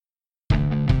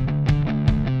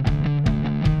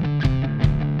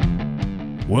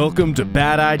Welcome to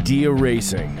Bad Idea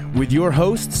Racing with your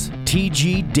hosts,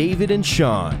 TG, David, and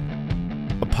Sean.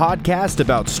 A podcast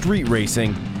about street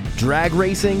racing, drag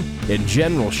racing, and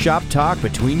general shop talk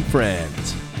between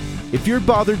friends. If you're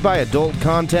bothered by adult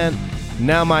content,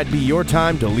 now might be your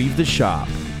time to leave the shop.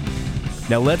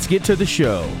 Now let's get to the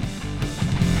show.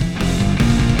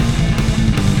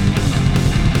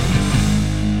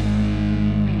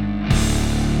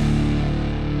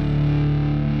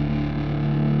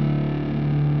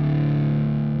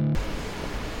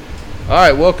 All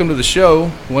right, welcome to the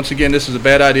show. Once again, this is a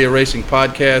Bad Idea Racing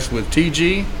podcast with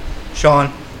TG,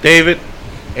 Sean, David,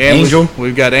 and Angel.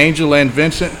 We've got Angel and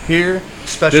Vincent here.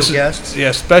 Special guests.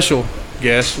 Yeah, special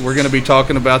guests. We're going to be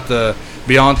talking about the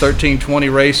Beyond 1320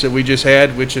 race that we just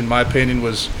had, which in my opinion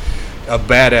was a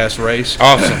badass race.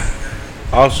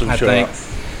 Awesome I show. think.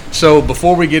 So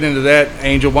before we get into that,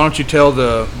 Angel, why don't you tell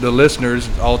the listeners,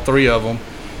 all three of them,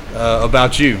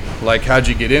 about you? Like, how'd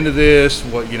you get into this?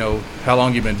 How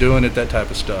long you been doing it? That type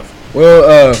of stuff.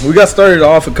 Well, we got started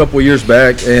off a couple of years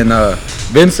back, and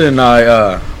Vincent and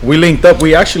I, we linked up.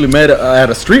 We actually met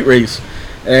at a street race,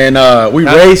 and we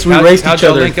raced each How'd other.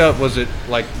 y'all link up? Was it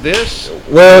like this?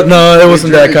 Well, no, it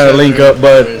wasn't that kind of link up,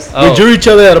 but we drew each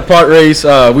other at a pot race.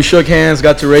 We shook hands,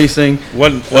 got to racing.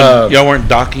 Y'all weren't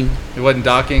docking? It wasn't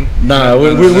docking? Nah,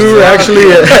 we were actually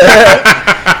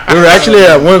we were actually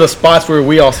at one of the spots where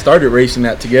we all started racing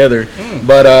at together.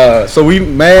 But so we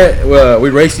met, we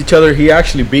raced each other. He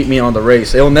actually beat me on the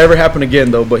race. It'll never happen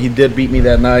again though, but he did beat me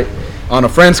that night on a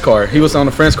friend's car. He was on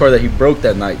a friend's car that he broke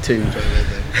that night too.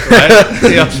 Right?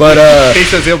 Yeah. But he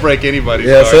says he'll break anybody's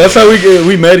yeah, car. so that's how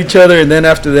we met each other, and then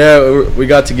after that we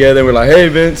got together and we're like, hey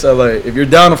Vince, I'm like, if you're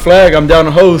down to flag, I'm down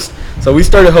to host. So we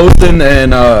started hosting,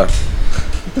 and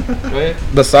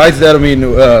besides that, I mean,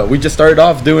 we just started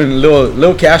off doing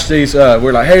little cash days.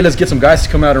 We're like, hey, let's get some guys to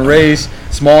come out and race,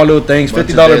 small little things,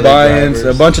 $50 buy-ins,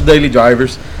 a bunch of daily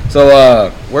drivers.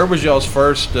 So where was y'all's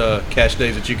first cash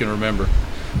days that you can remember?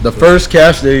 the first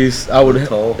cash days, it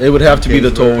would have to be the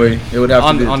tollway. It would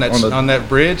have to be on that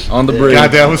bridge. On the bridge.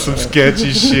 God, that was some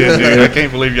sketchy shit, dude. I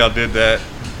can't believe y'all did that.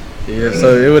 Yeah,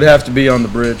 so it would have to be on the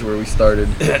bridge where we started.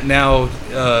 Now,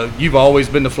 you've always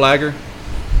been the flagger.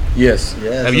 Yes.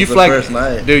 Yeah, Have you flagged, first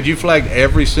night. Dude, you flagged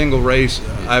every single race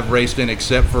I've raced in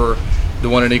except for the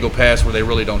one in Eagle Pass where they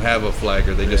really don't have a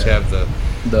flagger. They just have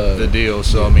the deal.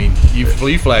 So, I mean, you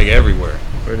flag everywhere.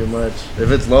 Pretty much. If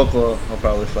it's local, I'll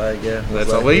probably flag, yeah.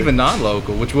 That's all. Well, even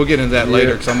non-local, which we'll get into that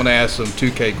later because I'm going to ask some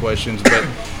 2K questions.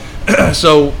 But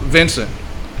so, Vincent,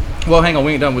 well, hang on.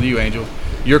 We ain't done with you, Angel.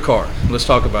 Your car. Let's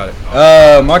talk about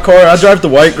it. My car, I drive the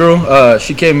white girl.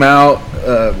 She came out.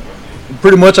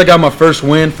 Pretty much I got my first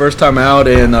win, first time out,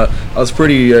 and I was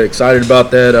pretty excited about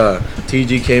that.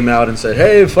 TG came out and said,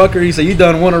 hey, fucker, he said, you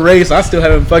done won a race. I still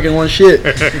haven't fucking won shit.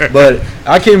 But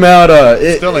I came out,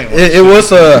 it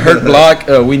was a hurt block.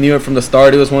 We knew it from the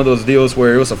start. It was one of those deals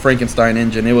where it was a Frankenstein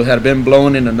engine. It had been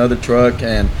blown in another truck,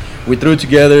 and we threw it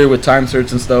together with time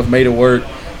certs and stuff, made it work.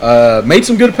 Made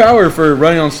some good power for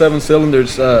running on 7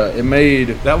 cylinders.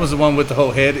 That was the one with the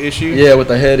whole head issue? Yeah, with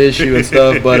the head issue and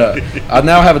stuff. But I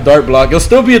now have a dart block. It'll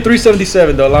still be a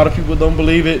 377, though. A lot of people don't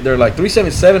believe it. They're like,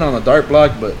 377 on a dart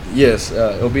block? But yes,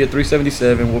 it'll be a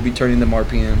 377. We'll be turning them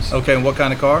RPMs. Okay, and what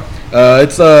kind of car?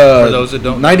 It's a for those that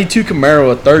don't 92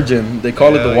 Camaro, a third gen. They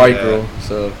call it the white girl.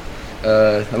 So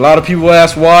a lot of people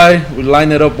ask why. We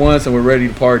line it up once and we're ready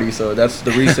to party. So that's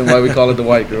the reason why we call it the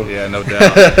white girl. Yeah, no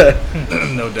doubt.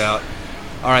 No doubt.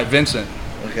 All right, Vincent.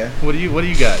 Okay. What do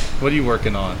you got? What are you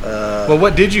working on? Well,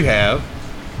 what did you have,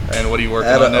 and what are you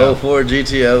working on now? I had an 04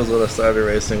 GTO is what I started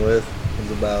racing with. It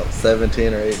was about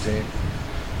 17 or 18.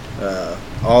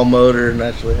 All motor,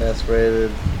 naturally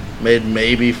aspirated. Made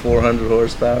maybe 400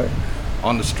 horsepower.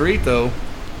 On the street, though.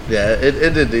 Yeah,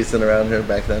 it did decent around here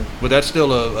back then. But that's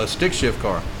still a stick shift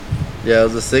car. Yeah,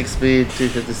 it was a 6-speed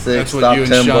 256. That's what stop you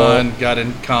and tempo. Sean got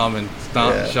in common.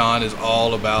 Yeah. Sean is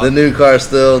all about the new car,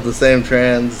 still the same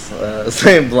trans,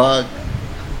 same block,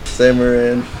 same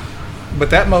rear end. But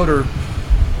that motor,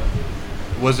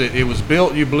 it was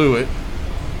built, you blew it.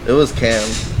 It was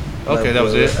cammed. Okay, that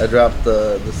was it. I dropped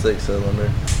the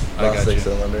 6-cylinder. I got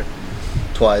 6-cylinder.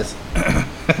 Twice.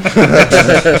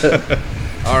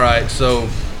 All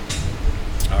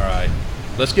right,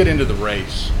 let's get into the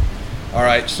race. All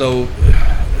right, so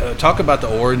talk about the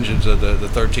origins of the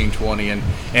 1320,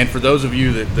 and for those of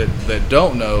you that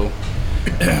don't know,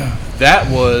 that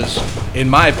was, in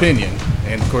my opinion,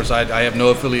 and of course I have no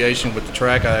affiliation with the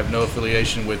track, I have no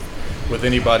affiliation with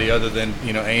anybody other than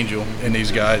Angel and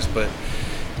these guys, but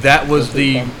that was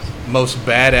the most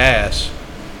badass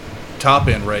top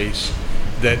end race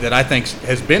that I think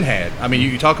has been had. I mean,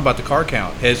 you talk about the car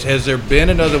count. Has there been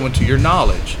another one, to your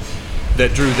knowledge,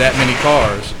 that drew that many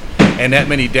cars and that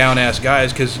many down-ass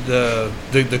guys? Because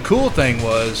the cool thing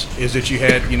is that you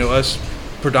had, you know, us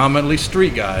predominantly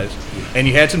street guys, and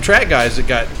you had some track guys that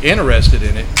got interested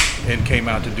in it and came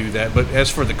out to do that. But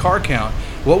as for the car count,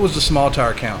 what was the small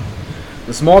tire count?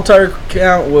 The small tire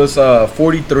count was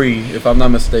 43, if I'm not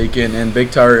mistaken, and big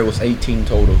tire it was 18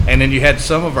 total. And then you had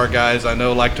some of our guys I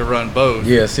know like to run both.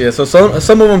 Yes. So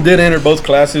some of them did enter both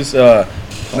classes.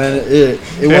 Man,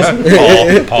 it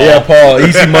wasn't. Paul. Yeah, Paul.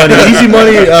 Easy money. Easy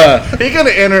money. He's gonna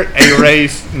enter a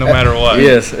race no matter what.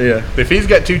 Yes. Yeah. If he's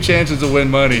got 2 chances to win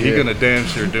money, he's gonna damn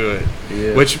sure do it.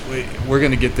 Yeah. Which we're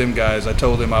gonna get them guys. I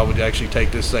told them I would actually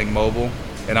take this thing mobile,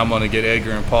 and I'm gonna get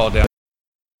Edgar and Paul down.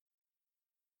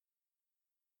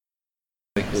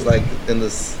 It's like in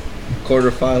this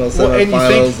quarterfinals, Well, and you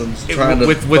semifinals, think and trying to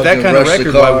with that fucking kind of rush the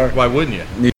record, car. why wouldn't you?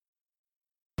 Yeah.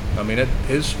 I mean,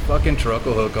 his fucking truck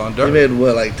will hook on He dirt. made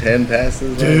what, like 10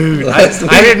 passes? Dude, I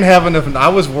didn't have enough. I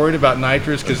was worried about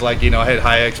nitrous because, like, you know, I had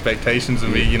high expectations of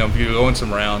me. You know, going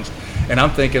some rounds, and I'm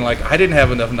thinking like I didn't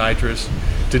have enough nitrous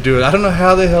to do it. I don't know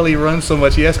how the hell he runs so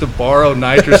much. He has to borrow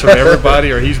nitrous from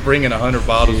everybody, or he's bringing 100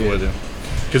 bottles with him.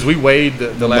 Because we weighed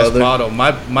the last bottle.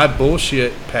 My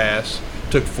bullshit pass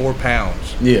took 4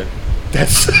 pounds. Yeah.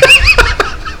 That's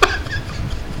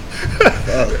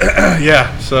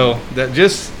yeah. So that,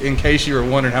 just in case you were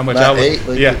wondering how much Not I was, 8,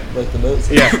 like the notes.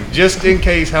 yeah, just in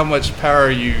case how much power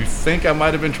you think I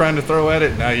might have been trying to throw at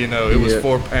it. Now you know it was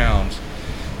 4 pounds.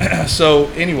 So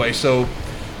anyway,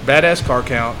 badass car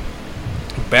count,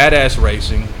 badass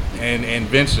racing, and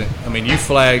Vincent. I mean, you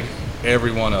flagged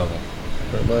every one of them.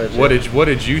 Pretty much, What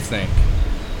did you think?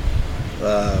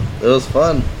 It was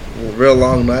fun. Real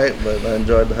long night, but I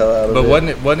enjoyed the hell out of it. But wasn't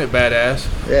it badass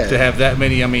Yeah. to have that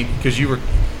many? I mean, because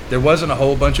there wasn't a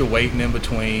whole bunch of waiting in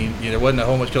between. There wasn't a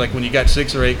whole much, like when you got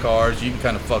 6 or 8 cars, you can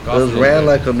kind of fuck off. It was a little ran bit.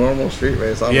 like a normal street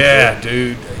race. Honestly. Yeah,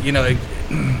 dude. You know,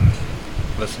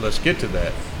 let's get to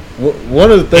that.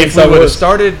 One of the things If we would have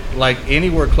started like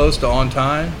anywhere close to on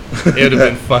time, it would have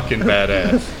been fucking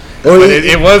badass. Well, But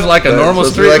it was like a Yeah, normal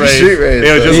it's street like a race. street race,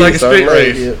 It was so just you like a start street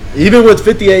late, race. yeah. Even with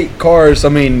 58 cars, I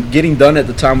mean, getting done at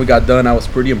the time we got done, I was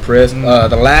pretty impressed.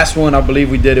 The last one, I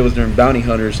believe we did, it was during Bounty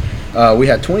Hunters. We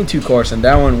had 22 cars, and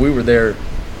that one we were there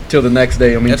till the next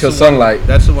day. I mean, till the sunlight. One,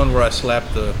 that's the one where I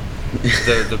slapped the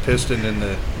piston in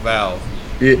the valve.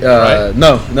 Right?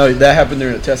 No, that happened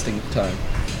during the testing time.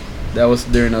 That was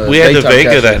during a We had the daytime Vega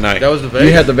testing. that night. That was the Vega.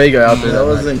 We had the Vega out there. That that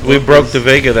was night. in We broke Corpus. the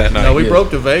Vega that night. No, we Yeah.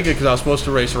 broke the Vega because I was supposed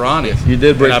to race Ronnie. You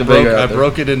did break And the Vega out I there.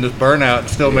 broke it into burnout and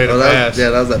still made Oh, it that pass. was, yeah,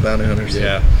 that was at Bounty Hunters.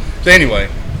 Yeah. So anyway,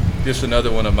 just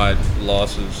another one of my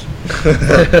losses. For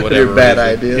whatever Your bad reason.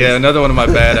 ideas. Yeah, another one of my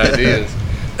bad ideas.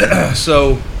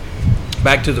 So,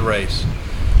 back to the race.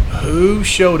 Who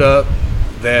showed up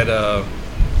that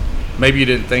maybe you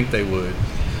didn't think they would?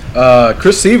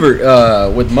 Chris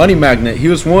Sievert with Money Magnet. He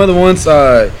was one of the ones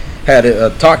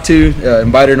had talked to,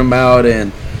 invited him out,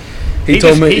 and he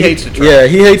told me he hates the track. Yeah,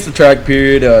 he hates the track.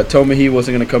 Period. Told me he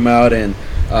wasn't going to come out, and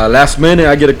last minute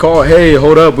I get a call. Hey,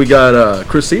 hold up, we got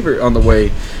Chris Sievert on the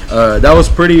way. That was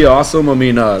pretty awesome. I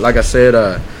mean, like I said,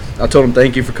 I told him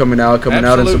thank you for coming out and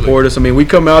Absolutely. support us. I mean, we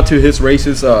come out to his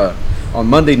races on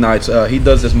Monday nights. He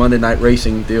does this Monday night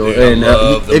racing deal, Dude, I and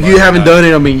love the if you Monday haven't night. done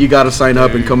it, I mean, you got to sign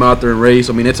up and Dude. come out there and race.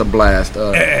 I mean, it's a blast.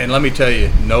 And let me tell you,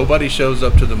 nobody shows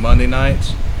up to the Monday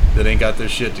nights that ain't got their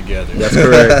shit together. That's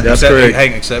correct. That's correct.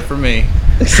 Except for me.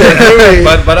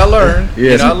 But I learned.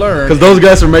 Yes, I learned. because those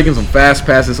guys are making some fast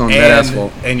passes on that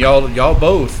asphalt. And y'all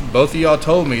both of y'all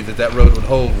told me that road would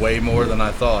hold way more than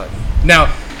I thought.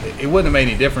 Now, it wouldn't have made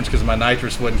any difference because my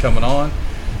nitrous wasn't coming on,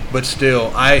 but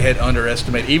still, I had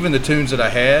underestimated. Even the tunes that I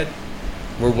had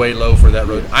were way low for that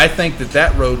road. I think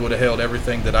that road would have held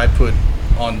everything that I put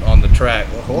on the track.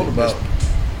 Well, hold about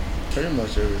pretty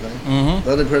much everything. Mhm.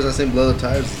 The only person I seen blow the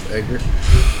tires is Edgar.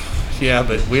 Yeah,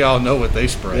 but we all know what they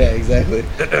spray. Yeah, exactly.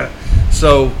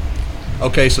 So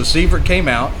Sievert came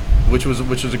out, which was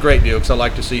a great deal because I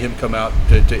like to see him come out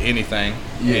to anything.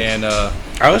 Yes. And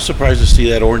I was surprised to see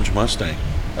that orange Mustang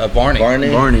Barney.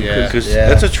 Barney, Yeah. because Yeah.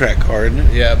 that's a track car, isn't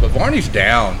it? Yeah, but Barney's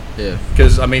down. Yeah.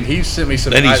 Because I mean, he sent me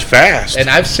some. And he's fast. And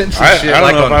I've sent some I shit. don't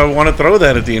like know if on, I want to throw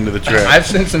that at the end of the track. I've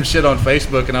sent some shit on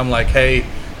Facebook, and I'm like, hey,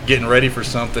 getting ready for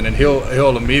something, and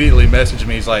he'll immediately message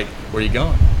me. He's like, where you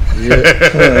going?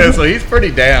 Yeah. So he's pretty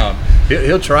down.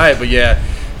 He'll try it, but yeah,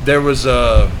 was it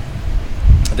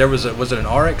an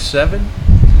RX-7?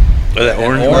 Oh, that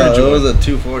orange orange one. No, it one. was a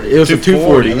 240. It was a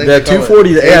 240. 240. I think That they call it 240.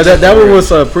 Yeah, that one H4.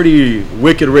 was a pretty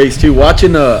wicked race too.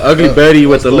 Watching Ugly Oh, Betty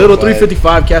with that's the cool, little right.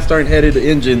 355 cast iron headed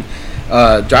engine.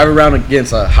 drive around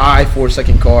against a high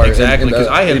 4-second car. Exactly, because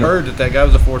I had heard that guy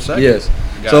was a 4-second. Yes.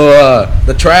 Got So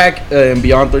the track and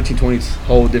beyond 1320 is a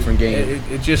whole different game.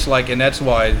 It's just like, and that's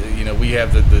why we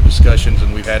have the discussions,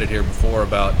 and we've had it here before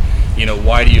about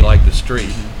why do you like the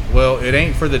street? Well, it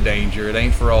ain't for the danger, it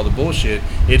ain't for all the bullshit.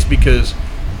 It's because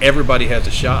everybody has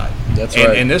a shot. That's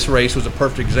right. And this race was a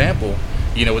perfect example.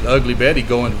 With Ugly Betty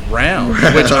going round,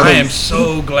 which I am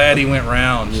so glad he went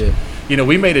rounds. Yeah.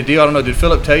 We made a deal. I don't know. Did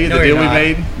Philip tell you the deal we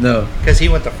made? No. Because he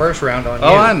went the first round on you.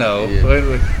 Oh, I know.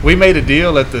 Yeah. We made a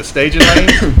deal at the staging lane.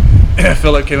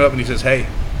 Philip came up and he says, "Hey,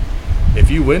 if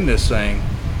you win this thing,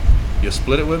 you'll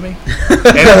split it with me?"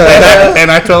 and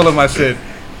I told him, I said,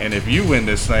 "And if you win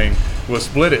this thing, we'll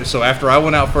split it." So after I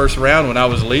went out first round, when I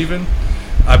was leaving,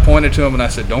 I pointed to him and I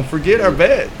said, "Don't forget our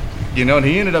bet." And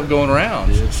he ended up going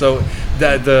rounds. Yeah. So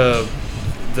that the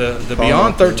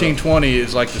Beyond 1320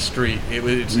 is like the street.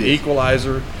 It's the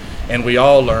equalizer, and we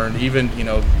all learned. Even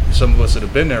some of us that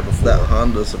have been there before. That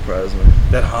Honda surprised me.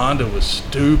 That Honda was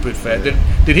stupid fast. Yeah.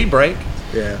 Did he break?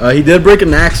 Yeah. He did break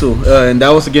an axle, and that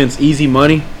was against Easy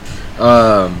Money.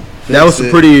 That was a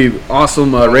pretty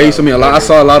awesome race. I mean, I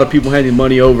saw a lot of people handing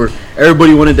money over.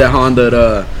 Everybody wanted that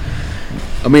Honda.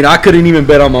 I couldn't even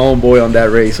bet on my own boy on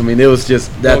that race. It was just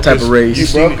that type of race. You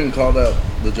broke and called out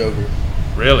the Joker.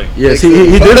 Really? Yes, he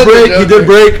did break. He did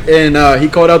break, and he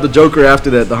called out the Joker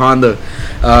after that, the Honda.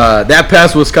 That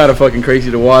pass was kind of fucking crazy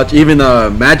to watch. Even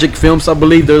Magic Films, I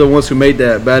believe, they're the ones who made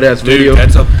that badass video. Dude,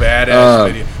 that's a badass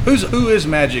video. Who is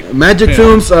Magic? Magic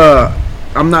Films,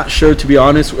 I'm not sure, to be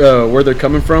honest, where they're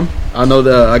coming from. I know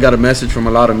that I got a message from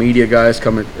a lot of media guys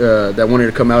coming that wanted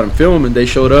to come out and film, and they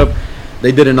showed up.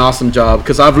 They did an awesome job,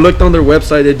 because I've looked on their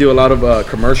website. They do a lot of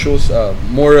commercials,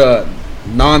 more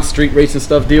non-street racing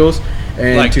stuff deals.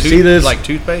 And like see this, like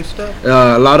toothpaste stuff.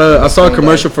 A lot of I saw a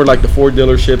commercial for like the Ford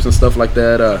dealerships and stuff like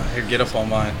that. Here, get up on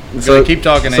mine. So keep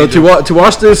talking. So to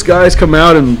watch this guys come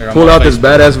out and pull out this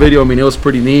badass video, it was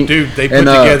pretty neat. Dude, they put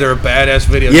together a badass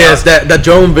video. Yes, that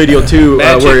drone video too,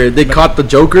 where they caught the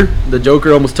Joker. The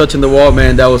Joker almost touching the wall.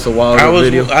 Man, that was a wild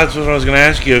video. That's what I was going to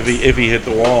ask you, if he hit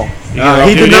the wall.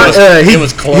 He did not. It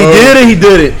was close. He did it. He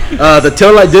did it. The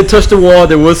tail light did touch the wall.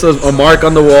 There was a mark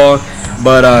on the wall,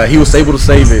 but he was able to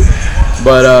save it.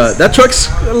 But that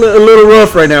truck's a little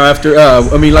rough right now. After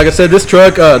like I said, this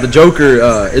truck, the Joker,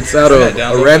 it's out of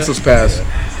Aransas Pass,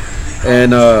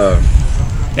 and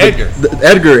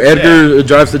Edgar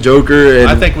drives the Joker. And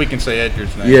I think we can say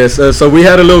Edgar's name. Yes, so we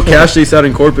had a little cash chase out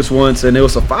in Corpus once, and it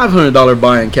was a $500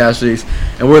 buy-in cash chase,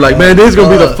 and we're like, man, this is gonna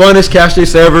be the funnest cash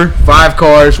chase ever. 5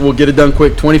 cars, we'll get it done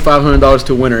quick. $2,500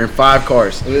 to a winner in 5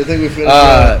 cars. I think we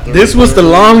finished this was the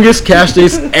longest cash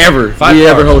chase ever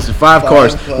ever hosted. 5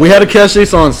 cars. We had a cash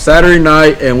chase on Saturday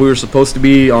night, and we were supposed to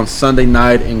be on Sunday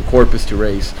night in Corpus to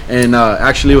race. And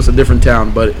actually, it was a different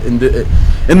town, but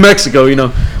in Mexico, we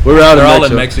were out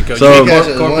in Mexico. So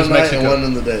Corpus, one night Mexico. and one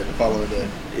in the following day.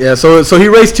 Yeah, so he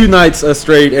raced 2 nights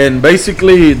straight, and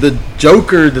basically the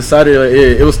Joker decided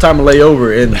it was time to lay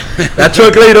over, and that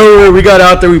truck laid over. We got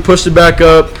out there, we pushed it back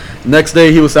up. Next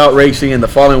day he was out racing, and the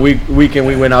following weekend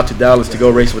we went out to Dallas to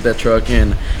go race with that truck,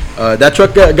 and that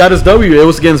truck got his W. It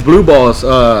was against Blue Balls,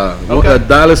 a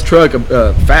Dallas truck,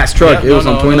 a fast truck. It was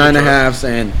on 29.5s,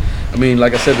 and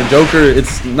like I said, the Joker,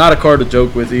 it's not a car to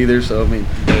joke with either. So dude,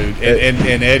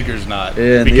 and Edgar's not,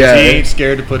 because he ain't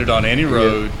scared to put it on any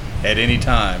road at any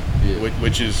time,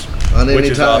 which is on any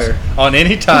tire, awesome. On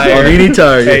any tire, on any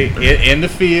tire. Hey, in the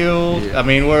field,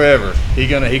 wherever he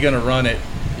gonna run it,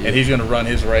 and he's gonna run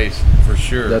his race for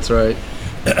sure. That's right.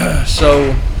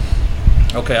 So,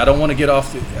 okay, I don't want to get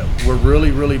off. We're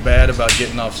really, really bad about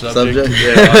getting off subject.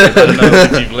 I don't know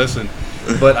if you've listened.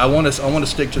 But I want to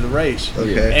stick to the race.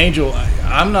 Okay. Angel,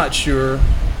 I'm not sure,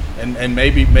 and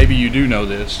maybe you do know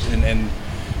this, and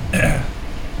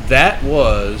that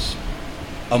was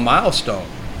a milestone.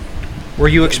 Were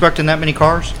you expecting that many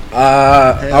cars?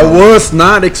 I was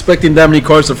not expecting that many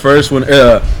cars at first. When we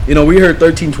heard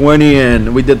 1320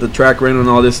 and we did the track rental and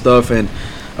all this stuff, and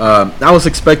I was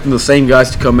expecting the same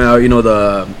guys to come out.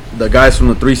 The guys from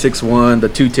the 361, the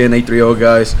 210, 830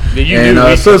 guys,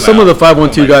 and so some of the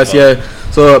 512 guys. Yeah.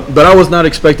 So, but I was not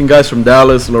expecting guys from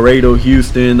Dallas, Laredo,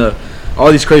 Houston,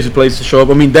 all these crazy places to show up.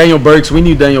 Daniel Burks. We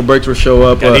knew Daniel Burks would show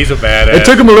up. Yeah, he's a badass. It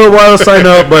took him a little while to sign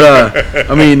up, but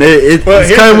it's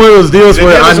kind of one of those deals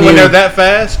where when they're that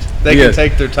fast, they can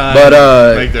take their time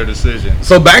and make their decision.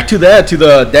 So back to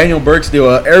the Daniel Burks deal.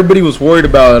 Everybody was worried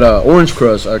about Orange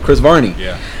Crush, Chris Varney.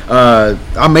 Yeah.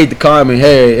 I made the comment,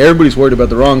 hey, everybody's worried about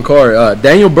the wrong car.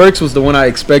 Daniel Burks was the one I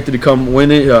expected to come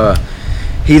win it.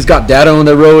 He's got data on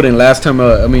the road, and last time,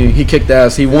 he kicked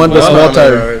ass. He won the small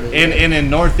tire. And in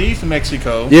Northeast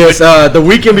Mexico. Yes, the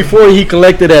weekend before he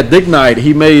collected at Dick Night,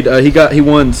 he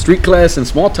won street class and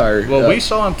small tire. Well, we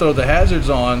saw him throw the hazards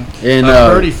on And,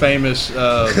 a pretty famous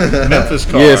Memphis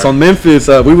car. Yes, on Memphis.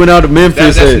 We went out to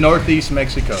Memphis. That's Northeast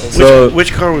Mexico. So-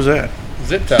 Which car was that?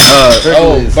 Zip tie.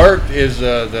 Hercules. Burt is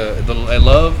the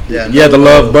Love. Yeah, the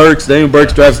Love Burks. Damon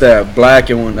Burks drives that black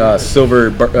and silver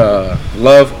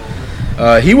Love.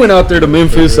 He went out there to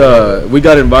Memphis. We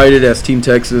got invited as Team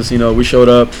Texas. We showed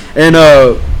up, and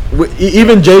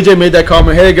even JJ made that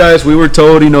comment. Hey guys, we were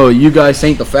told you guys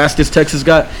ain't the fastest Texas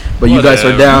got, but you guys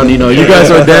are Whatever. down. You guys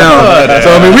are down. So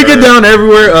I mean, we get down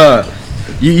everywhere.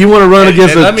 You want to run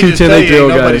against and the let me 2 just 10 tell 8 year you, old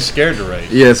nobody's guys. scared to race.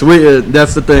 Yes, we.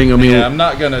 That's the thing. I mean, Yeah, I'm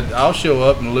not gonna. I'll show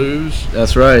up and lose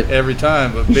that's right. every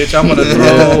time, but bitch, I'm gonna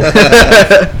throw.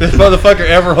 This motherfucker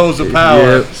ever holds the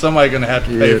power. Yep. Somebody gonna have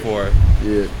to pay Yep. for it.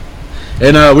 Yeah.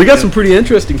 And we got some pretty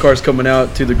interesting cars coming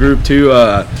out to the group too.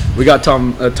 We got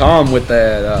Tom with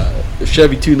that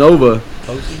Chevy 2 Nova.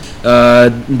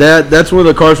 That's one of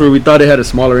the cars where we thought it had a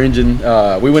smaller engine.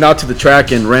 We went out to the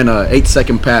track and ran a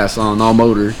 8-second pass on all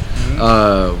motor.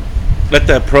 Let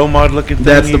that pro mod looking thing.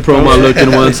 That's the you pro mod posted?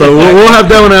 looking one. So we'll have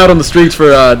that one out on the streets for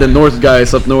the north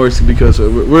guys up north because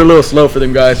we're a little slow for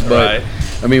them guys. But Right.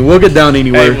 I mean, we'll get down Hey,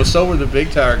 anywhere. well, so were the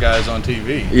big tire guys on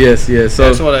TV. Yes. So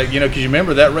That's what because you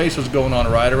remember that race was going on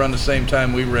right around the same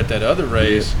time we were at that other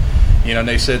race. And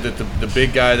they said that the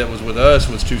big guy that was with us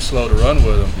was too slow to run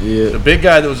with him. Yeah. The big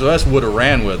guy that was with us would have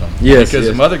ran with him. Yes, Because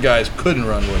yes. the other guys couldn't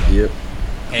run with him. Yep.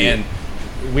 And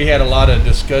we had a lot of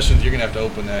discussions. You're gonna have to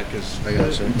open that because I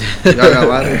got you. Y'all got a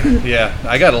lighter? yeah,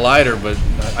 I got a lighter, but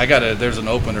there's an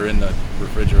opener in the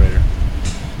refrigerator.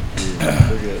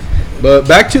 We're good. But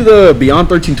back to the Beyond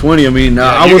 1320. I mean,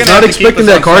 I You're was gonna not have to keep expecting us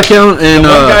that on car subject. count, and the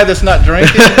one guy that's not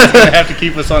drinking is gonna have to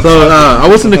keep us on. so subject. I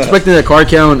wasn't expecting that car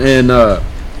count, and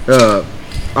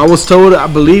I was told I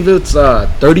believe it's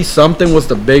 30 something was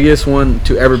the biggest one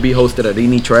to ever be hosted at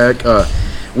any track.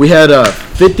 We had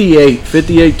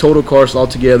 58 total cars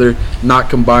altogether, not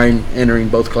combined, entering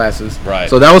both classes. Right.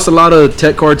 So that was a lot of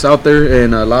tech cards out there,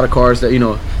 and a lot of cars that I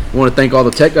want to thank all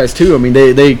the tech guys too. I mean,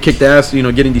 they kicked ass,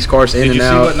 getting these cars in Did and you see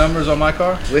out. what numbers on my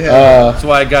car? We had That's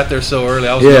why I got there so early.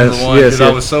 I was Yes, number one yes, because I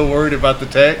yes. was so worried about the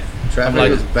tech. traffic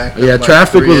like- was backed up. Yeah, like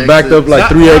traffic was 3 backed up exits. like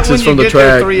Not- 3 not exits when you from the get there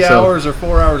track. 3 so, hours or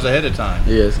 4 hours ahead of time.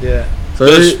 Yes. Yeah. So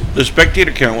The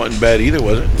spectator count wasn't bad either,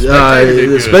 was it? Spectator did the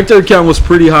good. spectator count was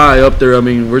pretty high up there. I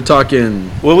mean, we're talking.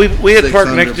 Well, we had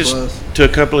parked 600 next plus. to a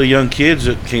couple of young kids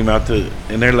that came out and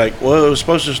they're like, "Well, it was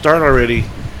supposed to start already,"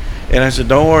 and I said,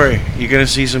 "Don't worry, you're gonna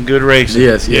see some good racing."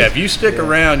 Yes. Yeah, if you stick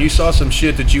around, you saw some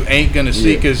shit that you ain't gonna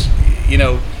see Yeah. because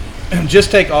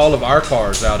just take all of our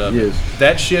cars out of it. Yes.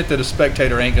 That shit that a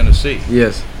spectator ain't gonna see.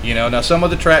 Yes. Now some of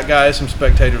the track guys, some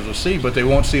spectators will see, but they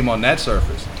won't see them on that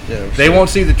surface. Yeah, They won't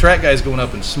see the track guys going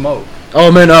up in smoke.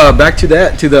 Oh man, back to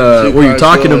that to the Two what you're cars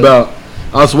talking going. about.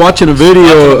 I was watching a Watching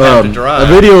video. them have to drive.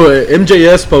 A video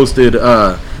MJS posted.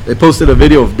 They posted a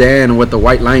video of Dan with the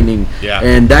White Lightning. Yeah.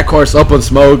 And that car's up on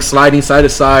smoke, sliding side to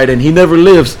side, and he never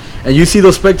lifts. And you see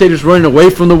those spectators running away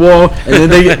from the wall, and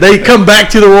then they come back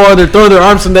to the wall, and they're throwing their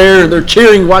arms in the air, and they're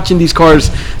cheering, watching these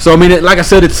cars. So I mean, like I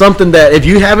said, it's something that if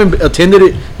you haven't attended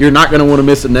it, you're not gonna want to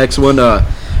miss the next one.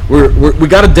 We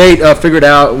got a date figured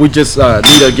out. We just need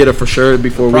to get it for sure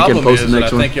before we can Problem post is the that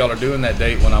next I one think y'all are doing that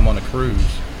date when I'm on a cruise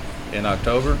in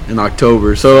October. in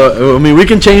October. So I mean, we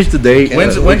can change the date.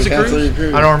 When's We when's can the cancel cruise? your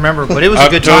cruise. I don't remember, but it was a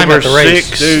good time at the October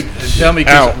race. 6th. Dude, tell me,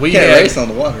 'cause Out. we You can't had race on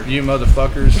the water. you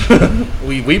motherfuckers.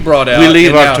 we brought out. We leave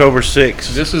and now- October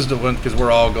 6th. This is the one because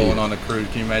we're all going on a cruise.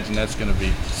 Can you imagine that's going to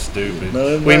be stupid? No,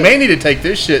 it we might. may need to take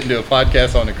this shit and do a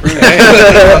podcast on the cruise.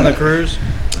 On the cruise.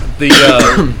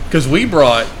 Because we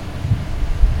brought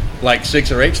like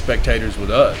 6 or 8 spectators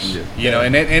with us.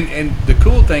 And the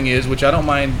cool thing is, which I don't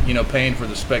mind, paying for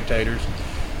the spectators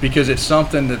because it's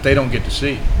something that they don't get to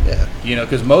see. Yeah.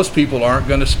 Because most people aren't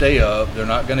going to stay up. They're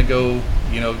not going to go,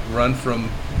 run from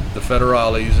the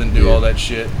federales and do all that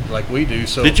shit like we do.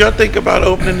 So Did y'all think about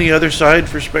opening the other side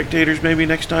for spectators maybe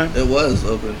next time? It was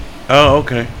open. Oh,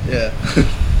 okay. Yeah.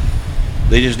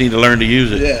 They just need to learn to use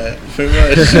it. Yeah. Pretty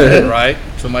much. right?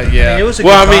 Somebody, I mean, yeah. it was a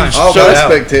Well, good I mean, time. All So- my Yeah.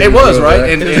 spectators. It was were right, there.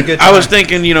 and It was a good I was time.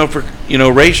 thinking, for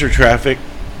racer traffic,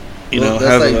 Well, have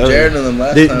that's like other- Jared and them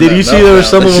last Did, time. did at you see there were Meltdown.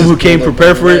 some of Let's them who just came pull up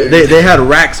prepared on for it? the They had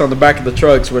racks on the back of the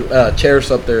trucks with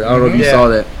chairs up there. I don't know if you Yeah. saw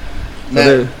that.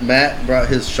 So Matt brought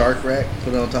his shark rack,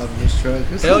 put it on top of his truck.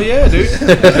 It's Hell like- yeah,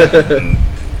 dude.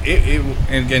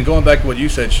 And going back to what you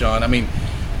said, Sean, I mean,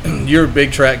 you're a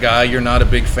big track guy. You're not a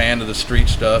big fan of the street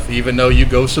stuff, even though you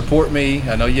go support me.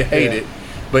 I know you hate it,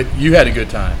 but you had a good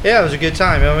time. Yeah, it was a good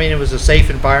time. I mean, it was a safe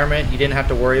environment. You didn't have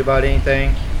to worry about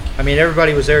anything. I mean,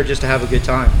 everybody was there just to have a good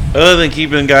time. Other than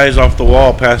keeping guys off the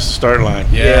wall past the start line.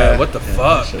 Yeah, what the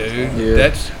fuck, dude? Yeah.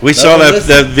 That's We saw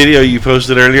that video you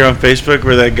posted earlier on Facebook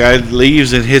where that guy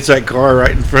leaves and hits that car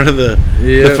right in front of the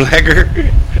flagger.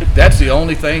 that's the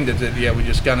only thing that we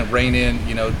just kind of rein in.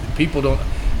 You know, people don't,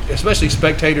 especially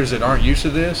spectators that aren't used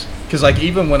to this, because like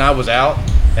even when I was out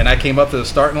and I came up to the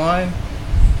starting line,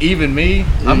 even me,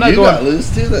 I'm not going. Got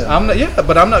loose too, then. I'm not,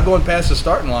 but I'm not going past the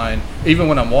starting line even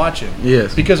when I'm watching.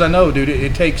 Yes. Because I know, dude,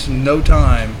 it takes no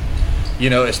time.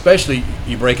 You know, especially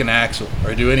you break an axle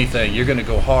or do anything, you're going to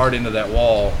go hard into that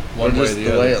wall one way or the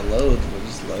other. way it loads. It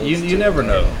just loads You never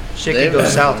know. Shit can go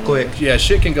south quick. Yeah,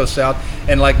 shit can go south.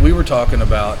 And like we were talking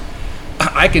about,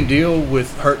 I can deal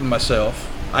with hurting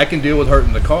myself. I can deal with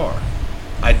hurting the car.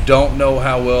 I don't know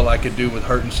how well I could do with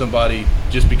hurting somebody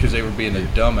just because they were being a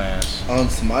dumbass. On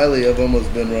Smiley, I've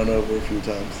almost been run over a few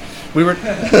times. We were dude.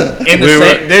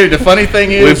 The funny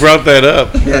thing is, We brought that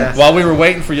up. Yeah. while we were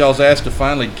waiting for y'all's ass to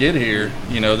finally get here,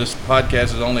 you know, this podcast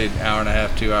is only an hour and a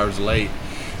half, 2 hours late.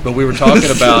 But we were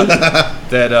talking about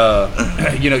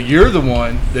that, you know, you're the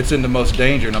one that's in the most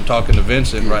danger. And I'm talking to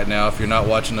Vincent right now. If you're not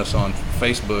watching us on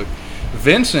Facebook,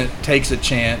 Vincent takes a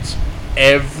chance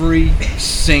every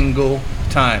single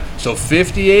time. So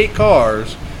 58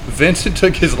 cars, Vincent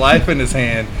took his life in his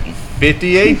hand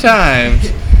 58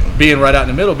 times, being right out in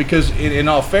the middle. Because in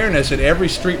all fairness, in every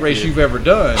street race you've ever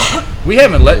done, we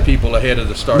haven't let people ahead of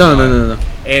the start line. No.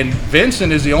 And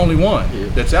Vincent is the only one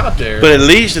that's out there. But at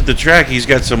least at the track, he's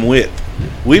got some width.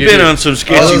 We've been do. on some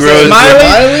sketchy Oh, roads.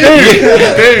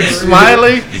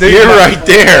 Smiley, dude, You're right I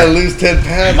there. lose 10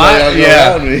 pounds.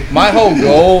 Around me. my whole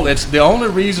goal, it's the only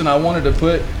reason I wanted to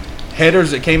put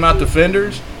headers that came out the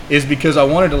fenders is because I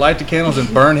wanted to light the candles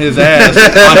and burn his ass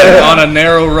on a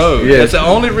narrow road. Yeah. That's the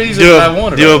only reason Do I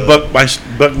wanted a it.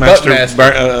 Buckmaster Yeah,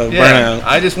 burnout.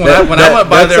 I just when I went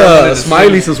by that's there, I wanted to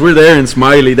Smiley. see. Since we're there in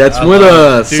Smiley, that's one of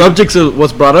the subjects that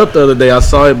was brought up the other day. I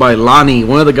saw it by Lonnie,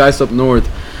 one of the guys up north.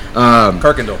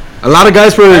 Kirkendall. A lot of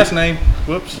guys were Last name.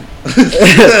 Whoops.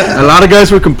 a lot of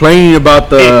guys were complaining about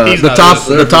He's the not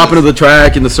the topping of the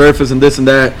track and the surface and this and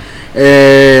that.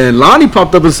 And Lonnie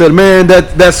popped up and said, "Man,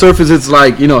 that surface is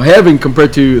like, you know, heaven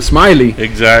compared to Smiley.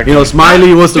 Exactly. You know,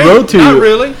 Smiley was the Dude, road to. Not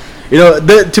really. You know,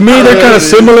 to me they're kind of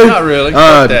similar. Not really.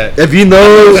 Fuck that. If you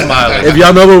know, Smiley. if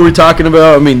y'all know what we're talking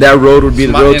about, I mean that road would be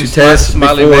the road to test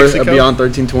Smiley, before Mexico? beyond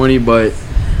 1320. But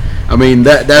I mean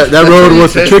that road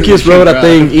was the trickiest road I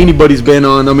think anybody's been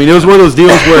on. I mean it was one of those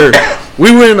deals where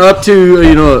we went up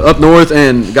to up north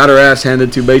and got our ass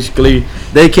handed to. Basically,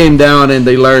 they came down and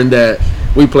they learned that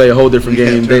we play a whole different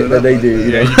game that they do.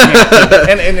 You know? You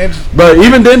can't, and it's, But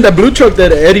even then, that blue truck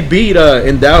that Eddie beat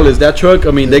in Dallas, that truck,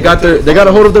 I mean, they got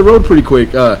a hold of the road pretty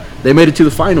quick. They made it to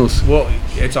the finals. well,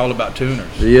 it's all about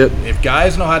tuners. Yep. If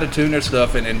guys know how to tune their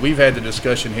stuff, and we've had the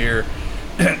discussion here,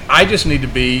 I just need to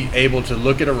be able to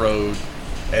look at a road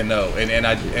and know, and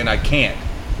I can't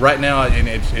right now, and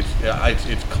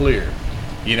it's clear.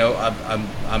 You know,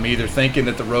 I'm either thinking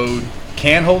that the road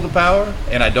can hold the power,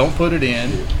 and I don't put it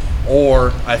in,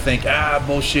 or I think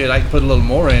bullshit, I can put a little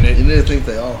more in it. You need to think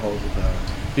they all hold the power.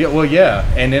 Yeah, well, yeah,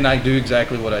 and then I do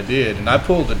exactly what I did, and I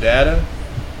pulled the data.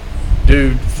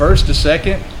 Dude, first to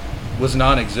second was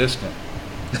non-existent.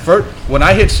 When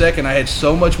I hit second, I had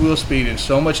so much wheel speed and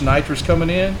so much nitrous coming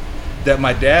in that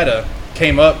my data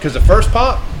came up because the first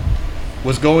pop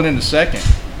was going into second.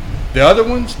 The other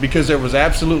ones, because there was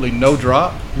absolutely no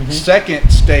drop,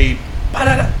 second stayed.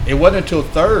 It wasn't until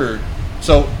third.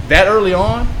 So that early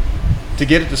on, to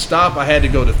get it to stop, I had to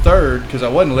go to third because I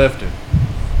wasn't lifting.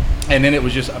 And then it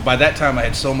was just, by that time I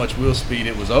had so much wheel speed,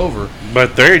 it was over.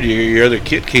 But third year, your other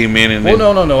kit came in and Well,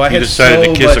 no. I you had decided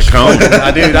so to kiss much, a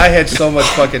cone. I had so much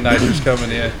fucking nitrous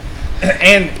coming in.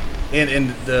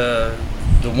 And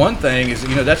the one thing is,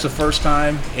 that's the first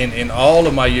time in all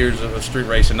of my years of street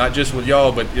racing, not just with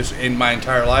y'all, but just in my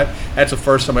entire life, that's the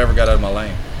first time I ever got out of my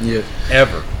lane. Yeah.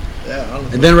 Ever. Yeah,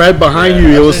 honestly. And then right behind you,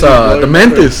 it was the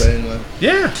Mantis.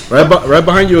 Yeah. Right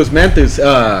behind you was Mantis.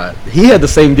 He had the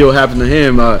same deal happen to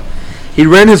him. He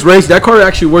ran his race. That car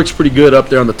actually works pretty good up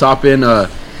there on the top end.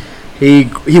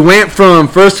 He went from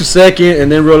first to second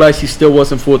and then realized he still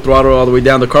wasn't full throttle all the way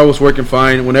down. The car was working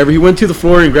fine. Whenever he went to the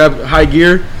floor and grabbed high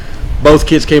gear, both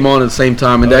kids came on at the same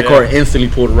time, and that car instantly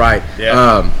pulled right.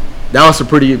 Yeah. That was a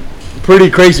pretty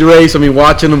crazy race. I mean,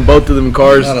 watching them, both of them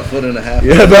cars. About a foot and a half.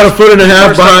 Yeah, about a foot and a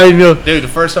half behind you. Dude, the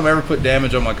first time I ever put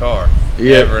damage on my car.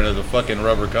 Yeah. Ever into the fucking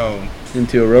rubber cone.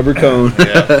 Into a rubber cone.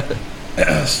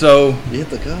 Yeah. So, You hit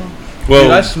the cone. Well,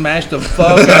 dude, I smashed the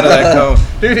fuck out of that cone.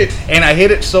 Dude, and I hit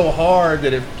it so hard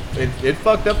that it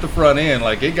fucked up the front end.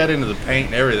 Like, it got into the paint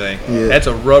and everything. Yeah. That's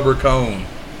a rubber cone.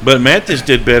 But Mathis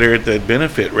did better at the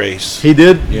benefit race. He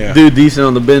did Yeah. do decent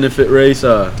on the benefit race.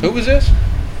 Who was this?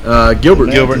 Gilbert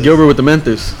with the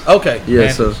Menthis. Okay. Yeah,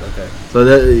 Mantis, so- okay. So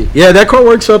that car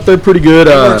works up there pretty good.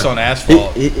 It works on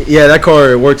asphalt. Yeah, that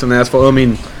car works on asphalt. I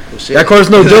mean, Well, shit. that car's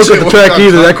no That joke shit at the worked track on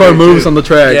either. That car concrete, moves too. on the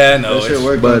track. Yeah, no, That shit it's,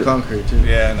 worked but- on concrete too.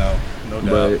 yeah, no doubt,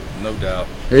 But- no doubt.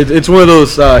 It's one of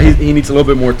those. He needs a little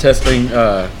bit more testing.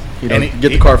 And he-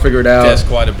 get the car figured out. Test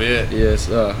quite a bit. Yes,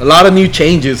 a lot of new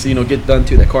changes. Get done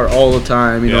to that car all the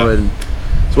time. You know, Yeah. and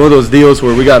it's one of those deals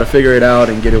where we got to figure it out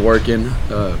and get it working.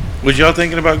 Was y'all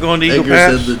thinking about going to Eagle Edgar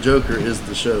Pass? said the Joker is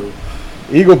the show.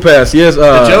 Eagle Pass, yes.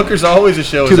 The Joker's always a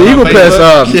show. to Is the it on Eagle Pass.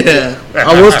 Facebook? Yeah.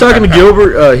 I was talking to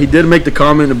Gilbert. He did make the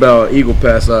comment about Eagle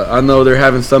Pass. I know they're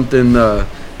having something a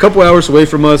couple hours away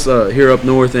from us here up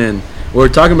north, and we were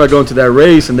talking about going to that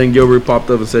race, and then Gilbert popped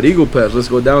up and said, Eagle Pass, let's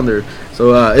go down there.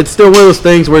 So it's still one of those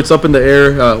things where it's up in the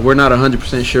air. We're not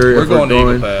 100% sure We're if going to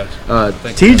we're Eagle going.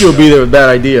 Pass. TJ will be there with that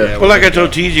idea. Yeah, Well, like I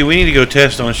told TG, we need to go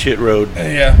test on shit road.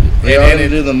 Yeah. They And already it-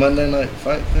 do the Monday night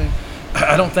fight thing.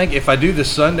 I don't think if I do the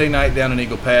Sunday night down in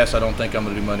Eagle Pass, I don't think I'm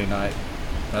going to do Monday night.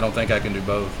 I don't think I can do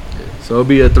both. So it'll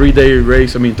be a 3-day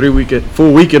race. I mean,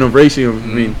 full weekend of racing. I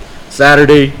mean,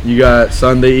 Saturday you got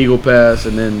Sunday Eagle Pass,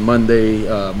 and then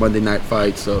Monday night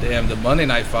fights. So Damn, the Monday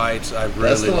night fights, I really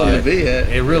That's the one to like. be at.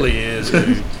 It really is.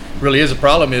 Dude. Really is. The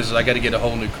problem is I got to get a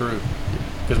whole new crew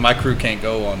because my crew can't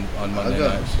go on Monday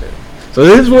Okay. nights. So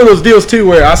this is one of those deals too,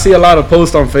 where I see a lot of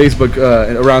posts on Facebook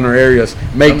around our areas.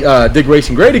 Make Dig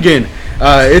Racing great again.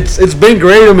 It's been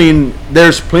great. I mean,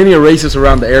 there's plenty of races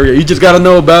around the area. You just got to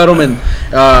know about them, and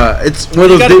it's one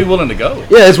of You those. got to be willing to go.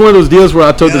 Yeah, it's one of those deals where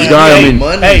I told this Yeah, guy. I yeah, mean,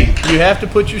 money. Hey, you have to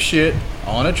put your shit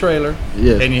on a trailer,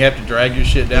 Yeah. and you have to drag your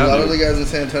shit A down. lot of there. the guys in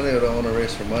San Antonio don't want to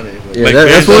race for money. But yeah, Like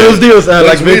that's one of those deals.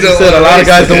 Like we Vincent don't said, a wanna lot of race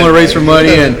guys don't for want to race for money,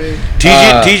 money. and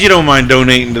TG don't mind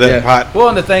donating to that yeah. pot. Well,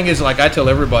 and the thing is, like I tell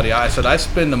everybody, I said I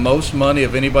spend the most money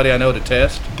of anybody I know to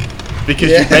test because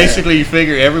Yeah. you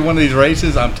figure every one of these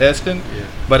races I'm testing,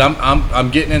 but I'm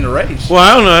getting in the race. Well,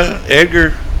 I don't know.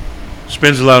 Edgar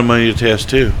spends a lot of money to test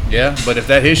too. Yeah, but if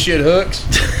his shit hooks,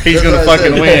 he's That's gonna what I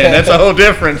fucking said. win. That's the whole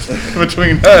difference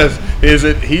between us. Is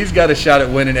that he's got a shot at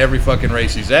winning every fucking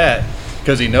race he's at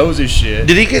because he knows his shit.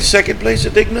 Did he get second place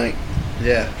at Dig Night?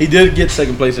 Yeah. he did get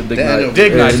second place at Dig Daniel Night.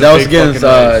 Dig Night's a that was big against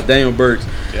fucking race. Daniel Burks.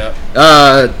 Yeah.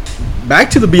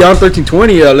 Back to the Beyond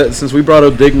 1320. Since we brought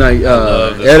up Dig Night,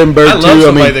 love this. Edinburgh I love too.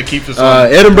 somebody that keeps us on.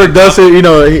 Edinburgh does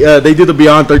it. They do the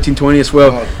Beyond 1320 as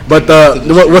well. Oh, But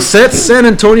what sets San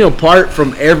Antonio apart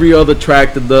from every other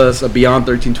track that does a Beyond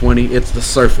 1320, it's the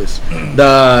surface.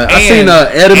 I seen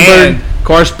Edinburgh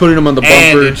cars putting them on the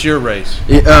And bumper. it's your race.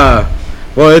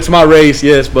 Well, it's my race,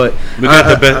 yes, but We got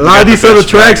the best- a we lot got of the these other best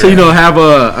tracks, driver. have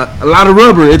a lot of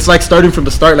rubber. It's like starting from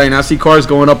the start line. I see cars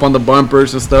going up on the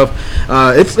bumpers and stuff.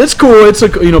 It's cool. It's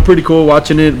pretty cool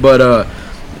watching it, but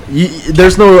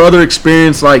there's no other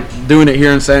experience like doing it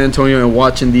here in San Antonio and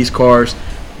watching these cars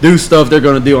do stuff they're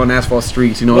gonna do on asphalt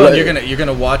streets. Well, you're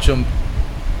gonna watch them.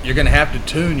 You're gonna have to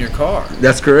tune your car,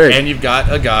 That's correct. and you've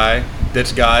got a guy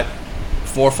that's got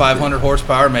 400 or 500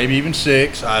 horsepower, maybe even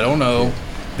 6. I don't know.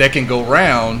 That can go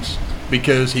rounds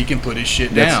because he can put his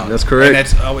shit down. That's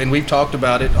correct. And we've talked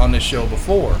about it on this show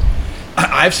before.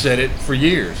 I've said it for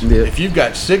years. Yeah. If you've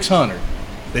got 600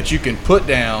 that you can put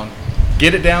down,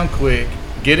 get it down quick,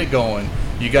 get it going,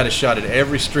 you got a shot at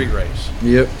every street race.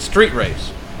 Yep. Street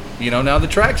race. Now the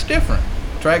track's different.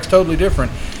 Track's totally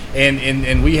different.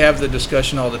 And we have the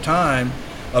discussion all the time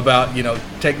about,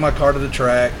 take my car to the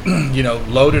track,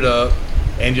 load it up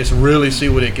and just really see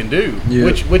what it can do. Yeah.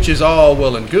 Which is all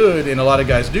well and good, and a lot of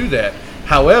guys do that.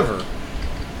 However,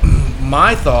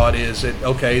 my thought is that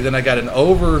okay, then I got an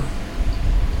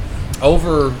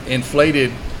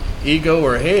overinflated ego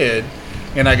or head,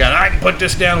 and I can put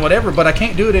this down, whatever, but I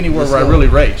can't do it anywhere Just where I go really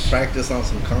race. Practice on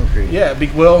some concrete. Yeah,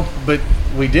 but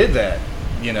we did that,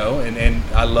 and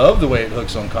I love the way it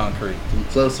hooks on concrete. Some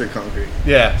closer concrete.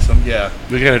 Yeah,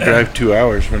 We got to drive 2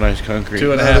 hours for nice concrete.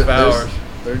 2.5 hours.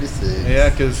 36. Yeah,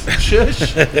 because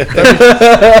shush,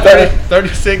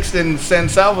 36 in San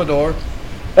Salvador,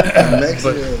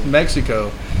 Mexico. but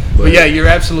Mexico. But yeah, you're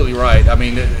absolutely right. I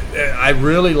mean, I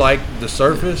really like the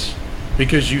surface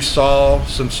because you saw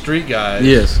some street guys.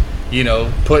 Yes.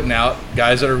 Putting out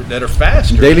guys that are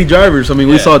faster. Daily drivers. I mean,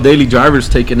 we Yeah. saw daily drivers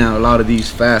taking out a lot of these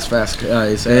fast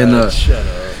guys, and Shut up.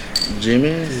 Jimmy.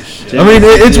 I mean,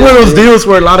 it's one of those deals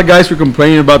where a lot of guys were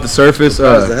complaining about the surface.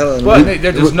 Surprised the hell out of Well, me.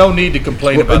 there's no need to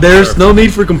complain about. There's the no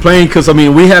need for complaining because I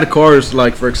mean we had cars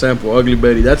like, for example, Ugly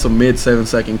Betty. That's a mid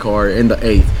 7-second car in the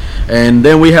 8th, and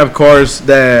then we have cars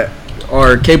that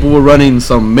are capable of running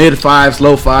some mid 5s,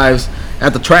 low 5s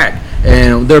at the track.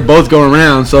 and they're both going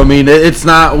around. So I mean, it's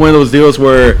not one of those deals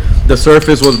where the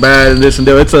surface was bad and this and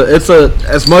that. It's a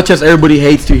as much as everybody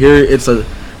hates to hear it, it's a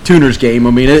tuner's game.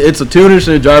 I mean, it's a tuner's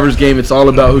and a driver's game. It's all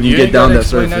about who can get down that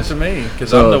surface. You ain't gotta explain that to me,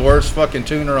 because I'm the worst fucking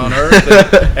tuner on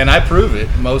earth, and I prove it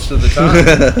most of the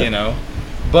time, you know.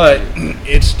 But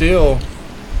it's still,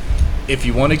 if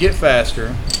you want to get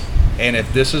faster, and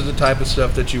if this is the type of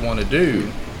stuff that you want to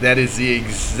do, that is the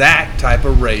exact type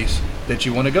of race that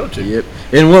you want to go to. Yep.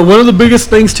 And one of the biggest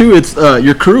things too, it's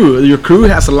your crew. Your crew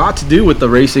has a lot to do with the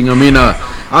racing. I mean,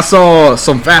 I saw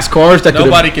some fast cars that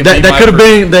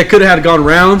could have gone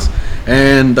rounds,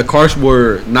 and the cars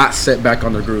were not set back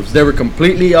on their grooves. They were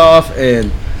completely off.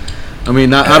 And I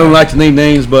mean, I don't like to name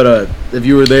names, but if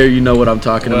you were there, you know what I'm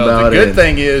talking about. The good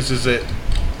thing is that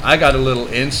I got a little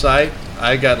insight.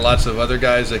 I got lots of other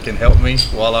guys that can help me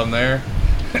while I'm there.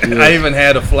 Yeah. I even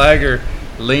had a flagger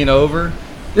lean over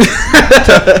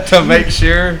to make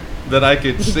sure that I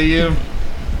could see him,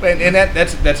 and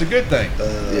that's a good thing,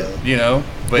 you know.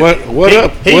 But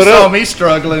he saw me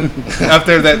struggling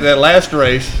after that last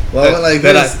race. Well,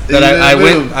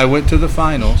 I went to the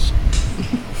finals,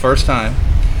 first time.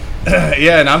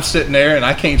 Yeah, and I'm sitting there and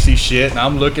I can't see shit, and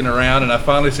I'm looking around, and I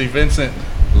finally see Vincent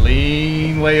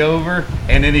lean way over,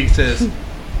 and then he says,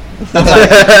 I'm like,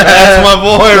 "That's my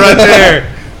boy right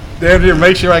there." Damn near,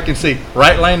 make sure I can see.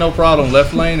 Right lane, no problem.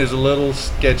 Left lane is a little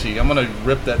sketchy. I'm gonna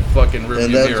rip that fucking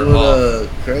rearview mirror off. And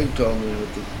that's what Craig told me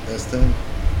with the S10.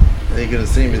 He could have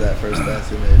seen me that first pass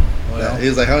he made. Well, he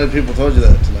was like, "How many people told you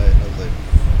that tonight?" And I was like,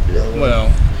 "Yeah."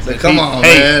 Well, like, come on,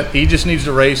 man. He just needs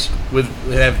to race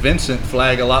have Vincent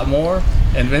flag a lot more,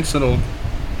 and Vincent will.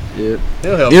 Yeah.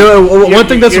 He'll help. You know, one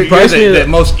thing that surprised me, the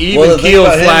most even-keeled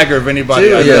flagger of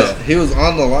anybody I know. He was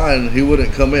on the line. He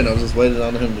wouldn't come in. I was just waiting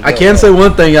on him to go. I can say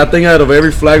one thing. I think out of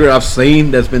every flagger I've seen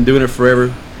that's been doing it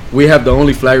forever, we have the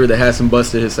only flagger that hasn't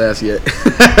busted his ass yet.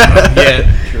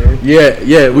 True.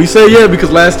 Yeah. We say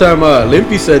because last time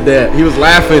Limpy said that, he was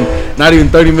laughing. Not even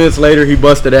 30 minutes later, he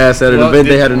busted ass at an event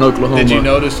they had in Oklahoma. Did you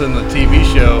notice in the TV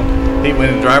show,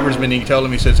 when the driver's meeting, he told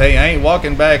him, he says, "Hey, I ain't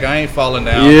walking back. I ain't falling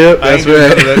down. Yep, I ain't that's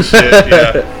right. That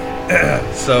shit."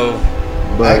 Yeah. So,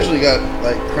 I actually got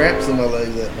like cramps in my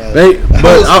legs that night.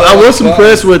 But I was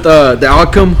impressed with the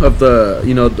outcome of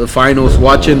the finals.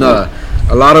 Watching a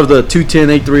lot of the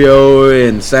 210, 830,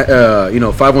 and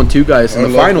 512 guys in the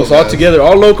finals all together,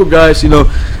 all local guys. You know,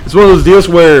 it's one of those deals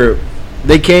where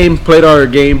they came, played our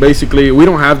game. Basically, we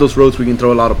don't have those roads we can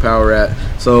throw a lot of power at.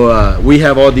 So we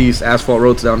have all these asphalt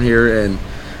roads down here, and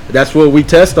that's what we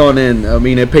test on. And I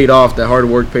mean, it paid off. That hard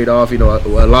work paid off. You know,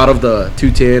 a lot of the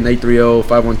 210, 830,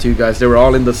 512 guys, they were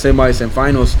all in the semis and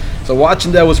finals. So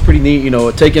watching that was pretty neat. You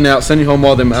know, sending home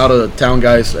all them out of town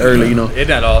guys early. You know, isn't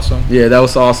that awesome? Yeah, that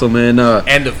was awesome. And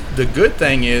the good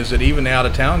thing is that even the out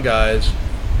of town guys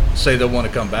say they want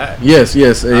to come back. Yes.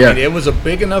 I mean, it was a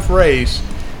big enough race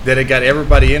that it got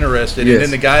everybody interested. Yes. And then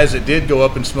the guys that did go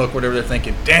up and smoke whatever, they're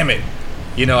thinking, damn it,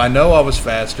 you know, I know I was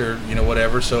faster, you know,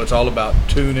 whatever. So it's all about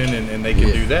tuning, and they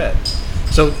can do that.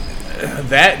 So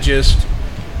that just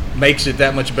makes it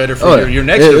that much better for your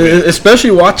next event.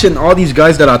 Especially watching all these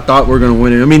guys that I thought were going to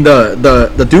win it. I mean,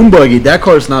 the Doom Buggy, that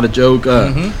car is not a joke.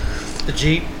 The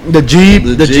Jeep,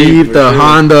 the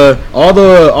Honda, all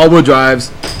the all-wheel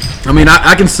drives. I mean,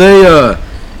 I can say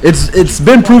it's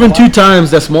been proven 2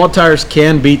 times that small tires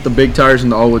can beat the big tires in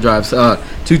the all-wheel drives.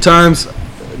 2 times,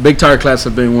 big tire class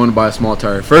have been won by a small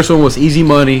tire. First one was Easy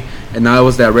Money, and now it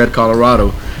was that red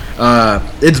Colorado.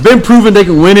 It's been proven they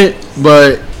can win it,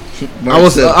 but I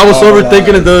was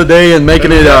overthinking it the other day and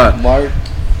making it. Mark.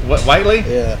 What, Whiteley?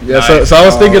 Yeah. Nice. So I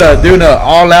was thinking of doing an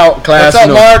all-out class. What's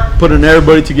up, Mark? Putting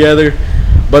everybody together.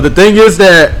 But the thing is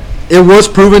that it was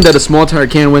proven that a small tire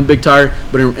can win big tire,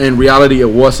 but in reality, it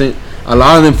wasn't. A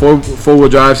lot of them four-wheel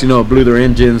drives, blew their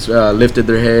engines, lifted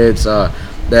their heads.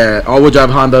 That all-wheel drive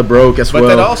Honda broke as well.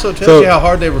 But that also tells you how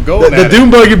hard they were going. The Doom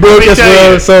Buggy broke as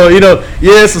well. So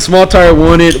yes, a small tire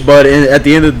won it, but at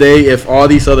the end of the day, if all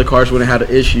these other cars wouldn't have had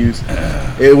issues,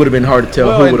 it would have been hard to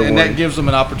tell who would have won. And that gives them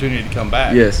an opportunity to come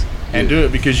back. Yes. And do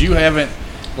it, because you haven't,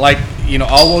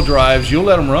 all-wheel drives, you'll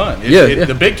let them run.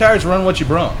 The big tires run what you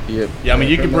brung. Yep. Yeah, I mean,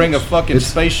 you could bring a fucking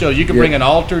space shuttle. You could bring an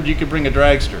altered. You could bring a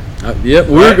dragster. Yep.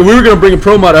 We were going to bring a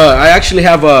Pro Mod. I actually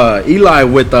have Eli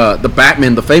with the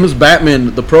Batman, the famous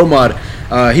Batman, the Pro Mod.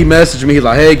 He messaged me. He's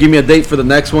like, hey, give me a date for the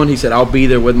next one. He said, I'll be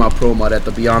there with my Pro Mod at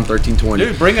the Beyond 1320.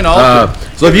 Dude, bring an altered.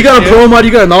 So if you got a Pro Mod,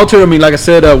 you got an altered. I mean, like I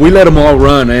said, we let them all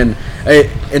run. And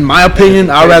in my opinion,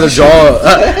 I'd rather draw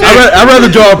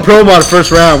a Pro Mod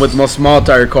first round with my small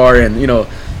tire car, and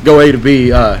go A to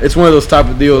B. It's one of those type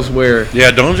of deals where.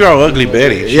 Yeah, don't draw Ugly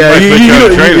Betty. She Yeah, might put you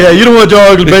on a trailer. you don't want to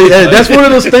draw Ugly Betty. That's one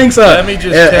of those things. Let me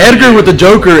just tell Edgar you. with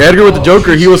the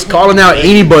Joker, he was calling out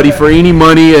anybody for any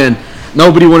money, and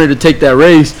nobody wanted to take that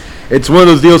race. It's one of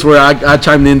those deals where I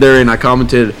chimed in there and I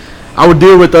commented, I would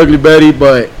deal with Ugly Betty,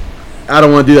 but I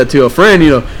don't want to do that to a friend.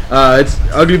 It's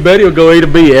Ugly Betty will go A to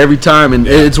B every time, and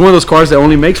it's one of those cars that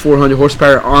only makes 400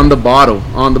 horsepower on the bottle.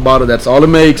 That's all it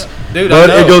makes. Dude, but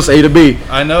I know. it goes A to B.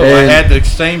 I know. And- I had the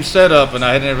same setup, and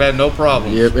I had never had no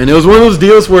problems. Yep, and it was one of those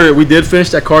deals where we did finish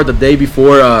that car the day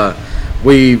before.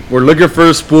 We were looking for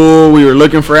a spool. We were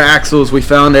looking for axles. We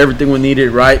found everything we needed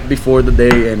right before the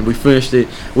day, and we finished it.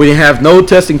 We didn't have no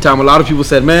testing time. A lot of people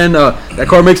said, man, that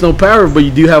car makes no power, but you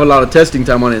do have a lot of testing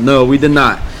time on it. No, we did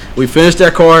not. We finished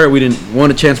that car. We didn't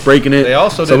want a chance breaking it. They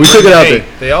also so didn't we took it out hey,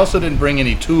 there. They also didn't bring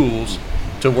any tools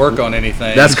to work on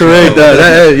anything. That's correct.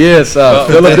 Yes,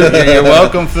 Philip. You're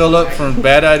welcome, Philip, from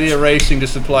Bad Idea Racing to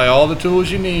supply all the tools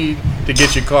you need to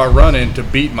get your car running to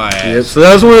beat my ass. Yep, so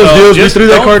that was one of those deals. We Just threw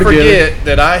that car don't together. forget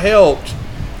that I helped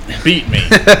beat me.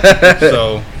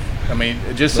 So, I mean,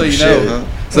 just so you shit, know.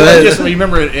 huh? So Well, that- just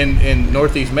remember in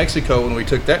Northeast Mexico when we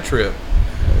took that trip.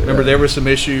 Remember there were some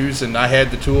issues, and I had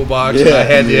the toolbox, and I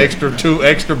had the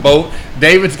extra bolt.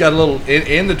 David's got a little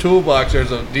in the toolbox.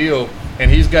 There's a deal, and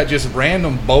he's got just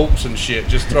random bolts and shit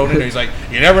just thrown in there. He's like,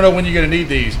 you never know when you're gonna need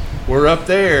these. We're up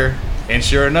there, and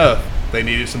sure enough, they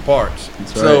needed some parts.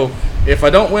 That's So if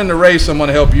I don't win the race, I'm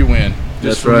gonna help you win.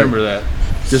 Just That's right. remember that.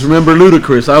 Just remember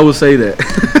Ludacris. I will say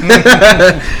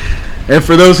that. And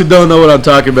for those who don't know what I'm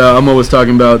talking about, I'm always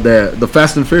talking about that the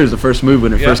Fast and Furious, the first movie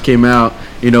when it Yeah. first came out.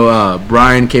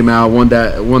 Brian came out, won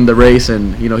the race,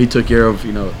 and he took care of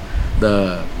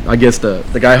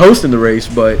the guy hosting the race.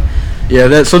 But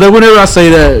yeah, so that whenever I say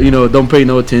that, don't pay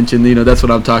no attention. That's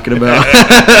what I'm talking about.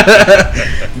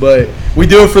 But we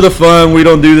do it for the fun. We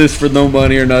don't do this for no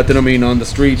money or nothing. I mean, on the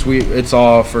streets, it's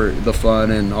all for the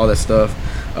fun and all that stuff.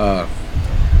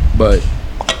 But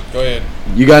Go ahead.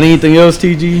 you got anything else,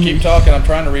 TG? Keep talking. I'm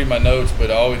trying to read my notes, but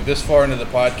always this far into the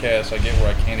podcast, I get where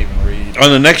I can't even read. On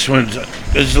the next one,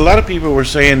 there's a lot of people were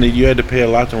saying that you had to pay a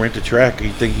lot to rent the track. You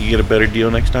think you get a better deal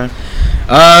next time?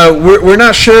 We're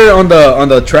not sure on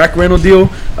the track rental deal.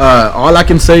 All I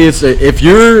can say is that if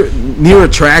you're near a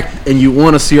track and you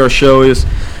want to see our show, is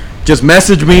just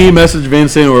message me, message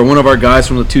Vincent, or one of our guys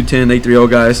from the 210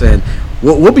 830 guys, and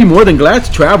we'll be more than glad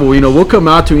to travel. We'll come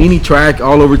out to any track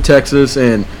all over Texas,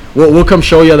 and we'll come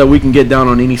show you that we can get down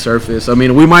on any surface. I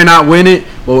mean, we might not win it,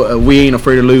 but we ain't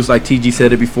afraid to lose, like TG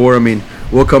said it before. I mean,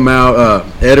 we'll come out.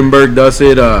 Edinburgh does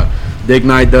it. Dick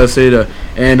Knight does it.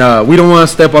 And we don't want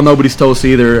to step on nobody's toes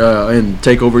either and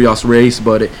take over y'all's race.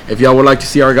 But if y'all would like to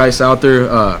see our guys out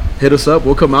there, hit us up.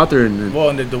 We'll come out there. And Well,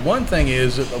 and the one thing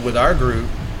is with our group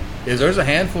is there's a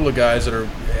handful of guys that are,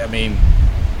 I mean,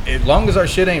 as long as our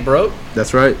shit ain't broke,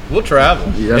 that's right. we'll travel.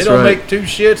 Yeah, that's they don't right. make two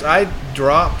shits. I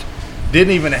dropped,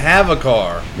 didn't even have a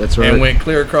car. That's right. And went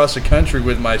clear across the country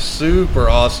with my super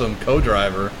awesome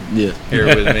co-driver Yeah. here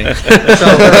with me.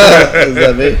 Is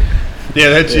that me? Yeah,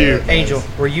 that's you. Angel,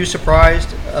 were you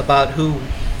surprised about who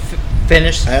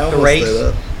finished I the almost race?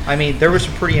 said that. I mean, there were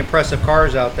some pretty impressive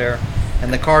cars out there,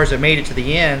 and the cars that made it to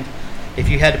the end, if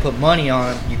you had to put money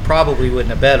on, you probably wouldn't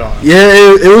have bet on them.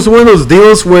 Yeah, it was one of those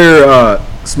deals where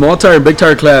small tire and big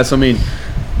tire class. I mean,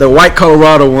 the white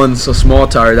Colorado one's a small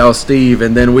tire. That was Steve,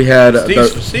 and then we had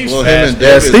Steve's Well, him fast. and yeah,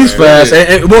 David, Steve's man.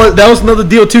 fast. Well, that was another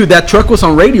deal too. That truck was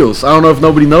on radios. I don't know if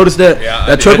nobody noticed that. Yeah,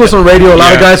 that truck was on radio. A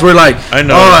lot of Yeah. guys were like, I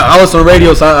know. "Oh, I was on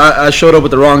radio, so I showed up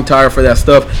with the wrong tire for that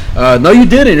stuff." No, you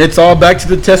didn't. It's all back to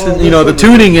the testing, Well, the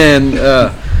tuning and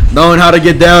knowing how to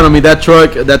get down. I mean, that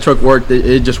truck worked.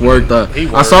 It just worked. He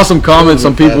I saw some comments.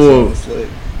 Some people. Fast on the slick.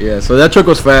 Yeah, so that truck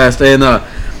was fast, and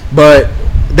but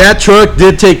that truck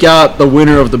did take out the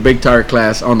winner of the big tire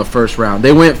class on the first round.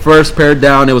 They went first paired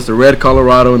down. It was the red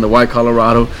Colorado and the white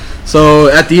Colorado. So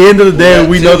at the end of the day, Well,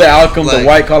 we too, know the outcome. The like-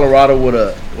 white Colorado would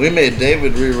have. We made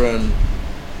David rerun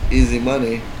Easy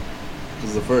Money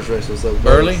because the first race was so close.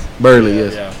 Burley? Burley, Yeah,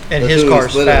 yes. yeah, And That's his who we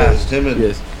car's split it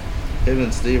with. fast. Him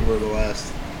and Steve were the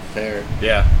last pair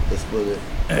yeah. that split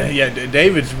it. Yeah,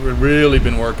 David's really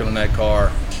been working on that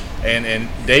car, and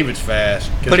David's fast.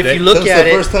 'Cause But if Da- you look Since at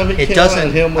the first time he it came out doesn't.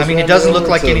 and him was I mean, it running doesn't look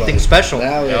over like to, anything special.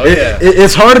 now Oh, he- yeah.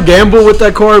 It's hard to gamble with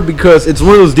that car because it's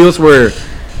one of those deals where.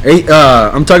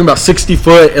 I'm talking about 60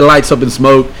 foot. It lights up in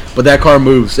smoke, but that car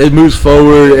moves. It moves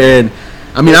forward, and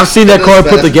I mean I've seen that It is car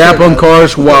put the fast, gap on but-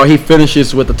 cars while he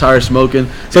finishes with the tire smoking.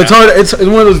 So it's Yeah. hard. It's one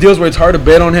of those deals where it's hard to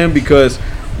bet on him because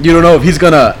you don't know if he's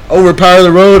gonna overpower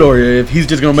the road or if he's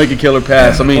just gonna make a killer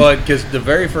pass. I mean, well, because the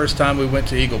very first time we went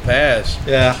to Eagle Pass,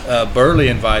 Yeah. Burley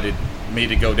invited me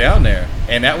to go down there,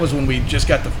 and that was when we just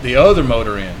got the other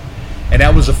motor in, and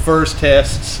that was the first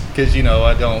tests because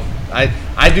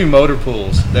I do motor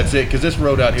pools. That's it, because this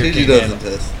road out here. TG doesn't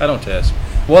test. I don't test.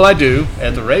 Well, I do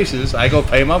at the races. I go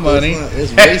pay my money.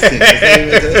 It's racing. It's not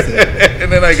even testing.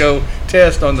 And then I go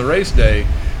test on the race day.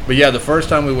 But yeah, the first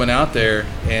time we went out there,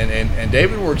 and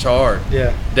David works hard.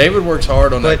 Yeah. David works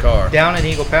hard on that car. Down in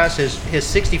Eagle Pass, his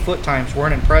 60-foot times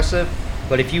weren't impressive,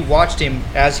 but if you watched him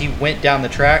as he went down the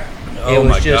track, it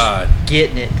was just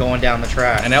getting it going down the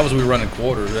track. And that was we running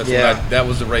quarters. That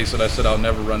was the race that I said I'll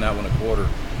never run that one a quarter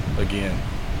again.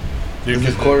 Dude, Is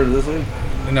this quarter this way?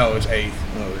 No, it's eighth.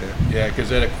 Oh, okay. Yeah,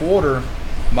 because at a quarter,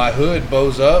 my hood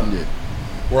bows up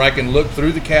where I can look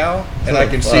through the cow and I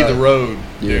can see the road,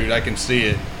 dude. I can see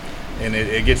it, and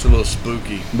it gets a little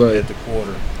spooky at the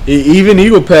quarter. Even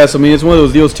Eagle Pass, I mean, it's one of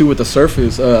those deals too with the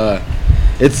surface.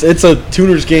 It's a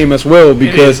tuner's game as well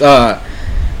because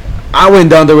I went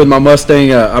down there with my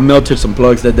Mustang. I melted some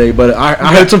plugs that day, but I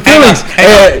heard some feelings.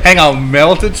 Hang on,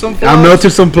 melted some plugs? I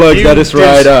melted some plugs. That is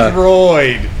right.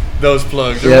 Destroyed those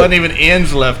plugs. There wasn't even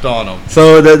ends left on them.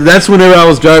 So that's whenever I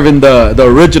was driving the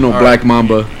original Black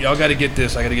Mamba. Y'all got to get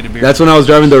this. I got to get a beer. That's when I was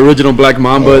driving the original Black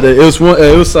Mamba. It was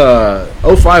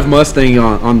 05 Mustang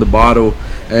on the bottle,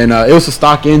 and it was a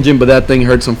stock engine, but that thing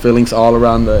hurt some feelings all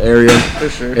around the area. For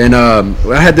sure. And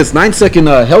I had this 9-second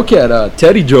Hellcat.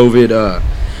 Teddy drove it,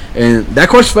 and that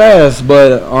car's fast,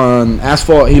 but on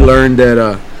asphalt he learned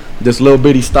that this little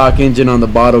bitty stock engine on the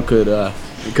bottle could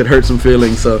hurt some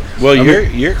feelings. So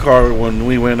your car, when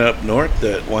we went up north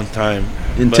that one time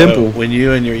in Temple, when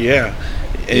you and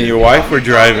your wife were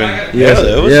driving,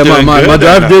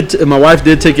 my wife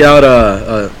did take out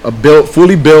a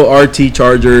fully built RT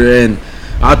Charger, and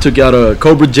I took out a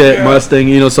Cobra Jet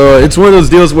Mustang. So it's one of those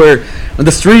deals where on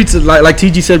the streets, like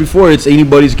TG said before, it's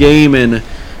anybody's game, and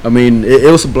I mean, it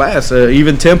was a blast.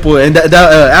 Even Temple, and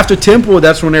after Temple,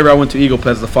 that's whenever I went to Eagle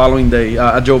Pass the following day.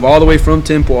 I drove all the way from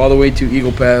Temple all the way to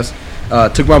Eagle Pass.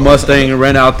 Took my Mustang and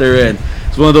ran out there, and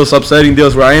it's one of those upsetting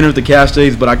deals where I entered the cash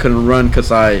days, but I couldn't run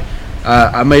because I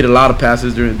made a lot of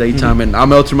passes during the daytime, and I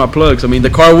melted my plugs. I mean, the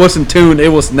car wasn't tuned; it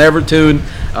was never tuned.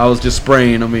 I was just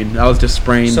spraying.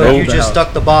 So you just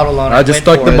stuck the bottle on it. I just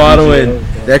stuck the bottle, and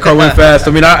that car went fast. I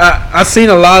mean, I seen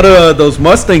a lot of those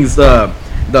Mustangs.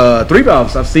 The 3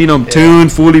 valves, I've seen them tuned,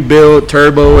 fully built,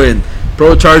 turbo, and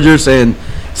Pro Chargers, and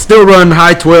still run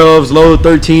high 12s, low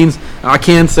 13s. I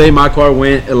can say my car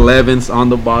went 11s on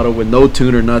the bottle with no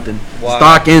tune or nothing. Wow.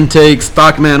 Stock intake,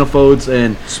 stock manifolds,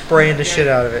 and spraying the shit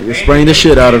out of it. You're spraying the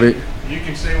shit out of it. You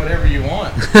can say whatever you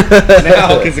want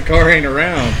now because the car ain't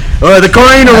around. The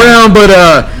car ain't around, but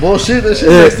bullshit. This shit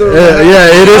next door.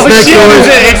 It is next door.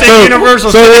 It's a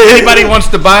universal. So if anybody wants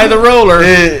to buy the roller,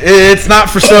 it's not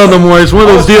for sale no more. It's one of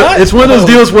those deals. It's one of those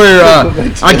deals where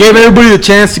I gave everybody the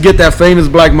chance to get that famous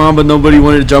Black Mamba. Nobody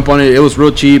wanted to jump on it. It was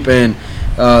real cheap, and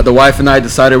the wife and I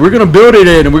decided we're gonna build it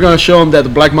in, and we're gonna show them that the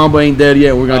Black Mamba ain't dead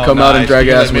yet. We're gonna come out and drag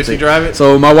ass with it. Drive it.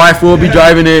 So my wife will be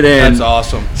driving it, and that's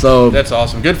awesome. So that's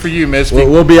awesome. Good for you, Misty.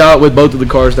 We'll be out with both of the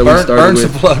cars that we started burn with.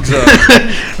 Burn some plugs up.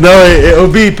 No,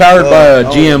 it'll be powered by a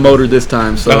GM motor this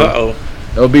time. So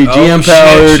it'll be GM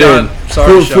powered and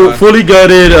fully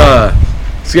gutted.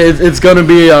 It's gonna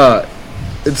be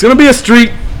a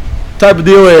street type of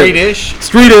deal.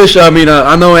 Street-ish. I mean,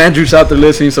 I know Andrew's out there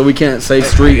listening, so we can't say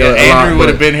street. Andrew would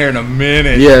have been here in a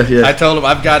minute. Yeah. I told him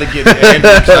I've got to get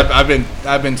Andrew.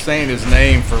 I've been saying his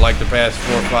name for like the past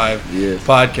 4 or 5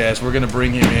 podcasts. We're gonna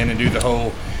bring him in and do the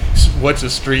whole what's a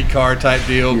streetcar type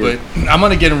deal. But I'm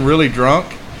gonna get him really drunk,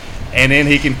 and then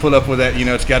he can pull up with that.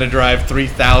 It's got to drive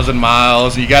 3,000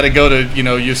 miles. You got to go to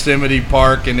Yosemite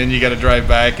Park, and then you got to drive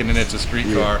back, and then it's a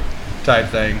streetcar type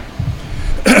thing.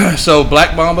 So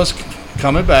Black Mamba's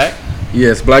coming back.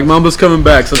 Yes, Black Mamba's coming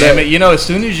back. So damn it, as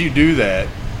soon as you do that,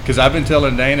 because I've been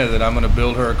telling Dana that I'm going to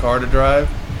build her a car to drive.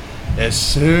 As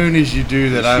soon as you do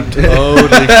that, I'm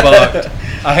totally fucked.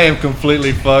 I am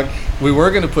completely fucked. We were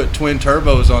going to put twin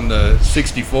turbos on the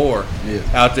 64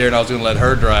 out there, and I was going to let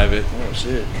her drive it. Oh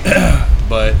shit!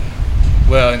 But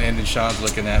and then Sean's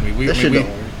looking at me.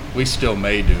 We still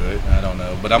may do it. I don't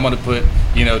know, but I'm going to put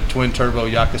twin turbo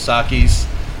Yakasakis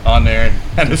on there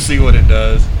and kind of see what it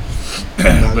does.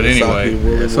 But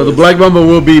anyway, so the Black Mamba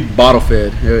will be bottle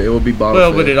fed. It will be bottle fed.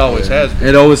 Well, but it always has been.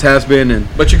 It always has been.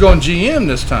 But you're going GM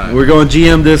this time. We're going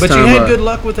GM this time. But you had good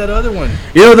luck with that other one.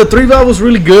 The 3 valve was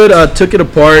really good. I took it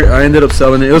apart. I ended up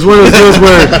selling it. It was one of those deals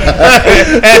where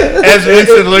as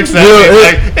Vincent looks at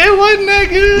me, it wasn't that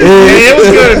good. It was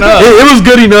good enough. It was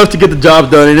good enough to get the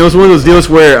job done. And it was one of those deals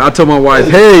where I told my wife,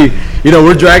 hey,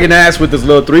 we're dragging ass with this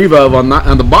little 3 valve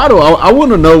on the bottle. I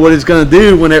want to know what it's going to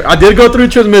do. Whenever I did go through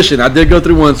transmission. I did go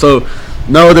through one. So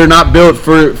No, they're not built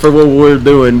for what we're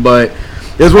doing, but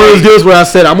it's one of those deals where I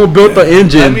said I'm gonna build the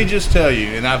engine. Let me just tell you,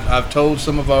 and I've told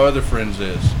some of our other friends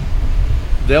this: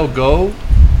 they'll go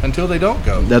until they don't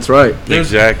go. That's right.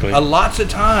 Exactly. Lots of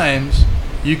times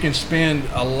you can spend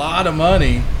a lot of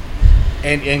money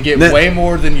and get way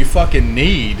more than you fucking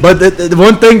need. But the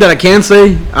one thing that I can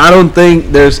say, I don't think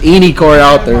there's any car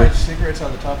out there,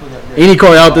 any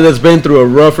car out there that's been through a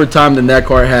rougher time than that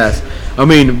car has. I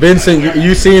mean, Vincent,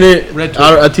 you seen it.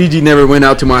 A TG never went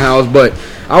out to my house, but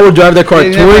I would drive that car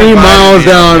 20 miles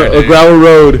down a gravel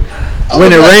road.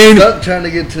 When it rained, trying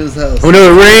to get to his house. When it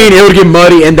would rain, it would get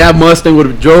muddy, and that Mustang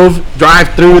would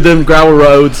drive through them gravel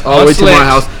roads all the way to my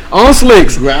house. On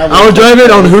slicks. I would drive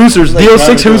it on Hoosers,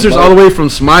 DO6 Hoosers, all the way from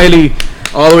Smiley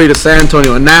all the way to San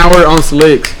Antonio. An hour on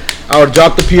slicks. I would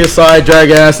drop the PSI,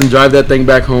 drag ass, and drive that thing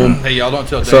back home. Hey, y'all don't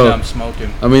tell Dana I'm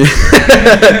smoking. I mean,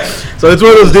 so it's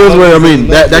one of those deals where, I mean,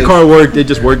 that car worked. It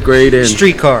just worked great. And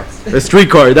street car. A street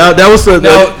car. That was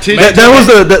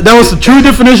the true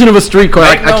definition of a street car.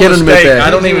 I can't admit that. I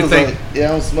don't even think.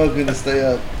 I'm smoking to stay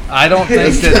up. I don't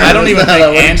think that. I don't even think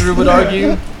Andrew would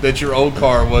argue that your old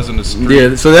car wasn't a street.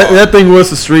 Yeah, so that thing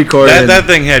was a street car. That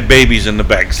thing had babies in the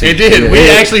back seat. It did. Yeah. We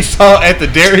actually saw at the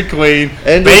Dairy Queen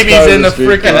babies in the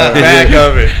freaking back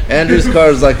of it. Andrew's car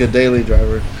is like a daily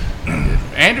driver.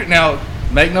 Andrew, now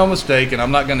make no mistake, and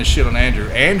I'm not going to shit on Andrew.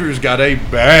 Andrew's got a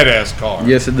badass car.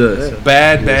 Yes, it does.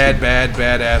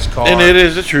 Badass car. And it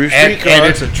is a true street car. And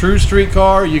it's a true street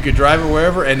car. You could drive it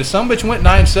wherever. And the sumbitch went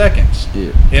 9 seconds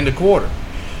in the quarter.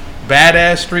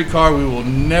 Badass street car. We will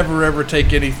never ever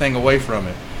take anything away from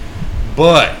it.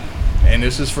 But, and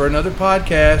this is for another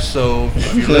podcast, so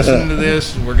if you're listening to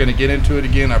this, we're going to get into it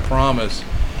again, I promise.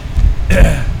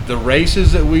 The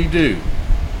races that we do,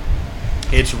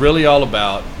 it's really all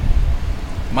about,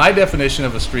 my definition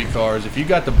of a street car is if you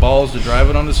got the balls to drive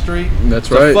it on the street,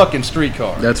 it's a fucking street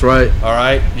car. That's right. All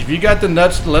right? If you got the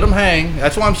nuts to let them hang,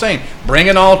 that's what I'm saying. Bring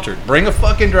an altered. Bring a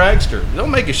fucking dragster.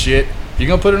 Don't make a shit. If you're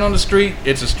going to put it on the street,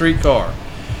 it's a street car.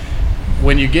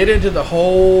 When you get into the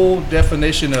whole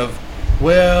definition of,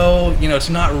 well, you know, it's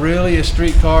not really a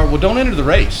street car. Well, don't enter the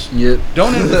race. Yeah.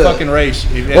 Don't enter the fucking race.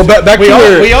 Well, back to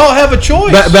where we all have a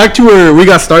choice. Back to where we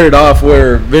got started off,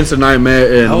 where Vince and I met,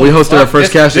 and we hosted our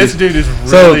first cash. This dude is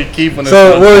really keeping us.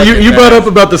 So, well, you brought up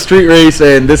about the street race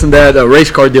and this and that race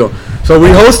car deal. So we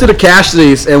hosted a cash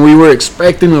race, and we were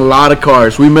expecting a lot of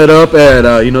cars. We met up at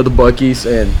the Buc-ee's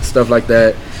and stuff like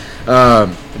that.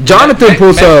 Jonathan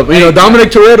pulls up. Dominic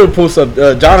Toretto pulls up.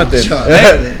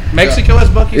 Jonathan. Mexico has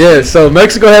Buc-ee's. Yeah, so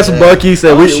Mexico has some Buc-ee's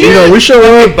that we show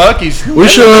up. Buc-ee's. We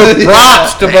show up.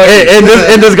 Props to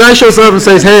Buc-ee's. And this guy shows up and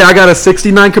says, "Hey, I got a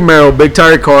 '69 Camaro, big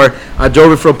tire car. I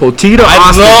drove it from Poteet to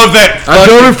Austin. I love that. I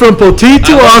drove it from Poteet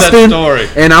to Austin,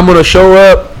 and I'm gonna show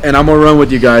up and I'm gonna run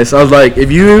with you guys." I was like,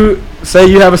 "If you say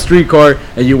you have a street car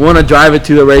and you want to drive it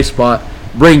to the race spot,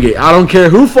 bring it. I don't care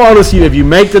who follows you. If you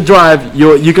make the drive,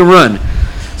 you can run."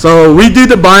 So we did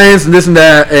the buy-ins and this and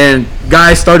that, and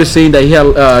guys started seeing that he had,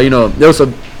 there was a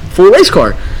full race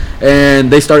car,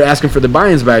 and they started asking for the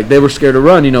buy-ins back. They were scared to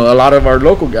run, a lot of our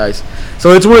local guys.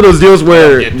 So it's one of those deals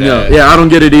where, I don't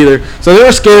get it either. So they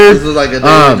were scared. This is like a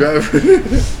daily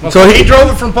driver. So he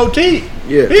drove it from Poteet.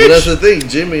 Yeah. But that's the thing.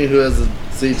 Jimmy, who has a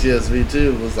CTS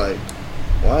V2, was like,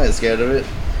 "Why well, is scared of it?"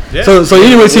 Yeah. So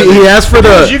anyways, he asked for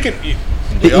the.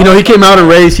 He came out and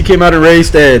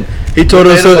raced. and he told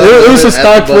us it was a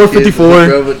stock 454. He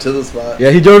drove it to the spot.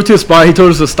 Yeah, he drove it to the spot. He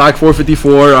told us a stock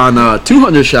 454 on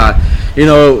 200 shot.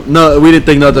 No, we didn't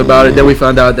think nothing about it. Then we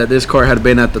found out that this car had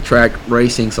been at the track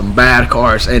racing some bad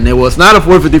cars, and it was not a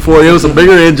 454. It was a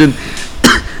bigger engine.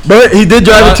 But he did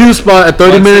drive it to the spot, a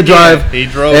 30-minute drive. He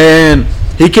drove. And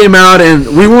he came out, and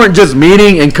we weren't just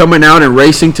meeting and coming out and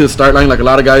racing to the start line like a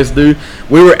lot of guys do.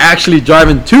 We were actually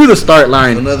driving to the start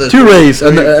line to race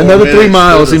another 3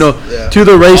 miles, to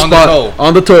the race spot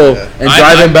on the toll and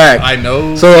driving back. I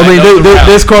know. So I mean,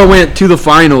 this car went to the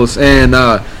finals, and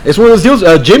it's one of those deals.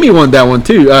 Jimmy won that one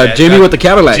too. Jimmy with the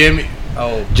Cadillac.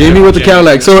 Jimmy with the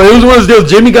Cadillac. So it was one of those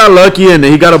deals. Jimmy got lucky, and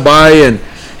he got a buy, and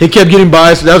he kept getting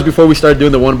by, so that was before we started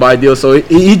doing the one buy deal. So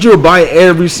he drew a buy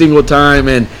every single time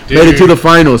and made it to the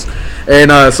finals.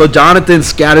 And so Jonathan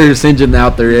scattered his engine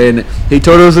out there, and he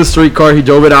told it was a street car. He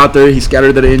drove it out there. He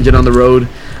scattered the engine on the road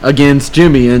against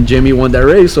Jimmy, and Jimmy won that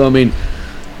race. So I mean,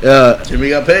 Jimmy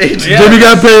got paid. Yeah, Jimmy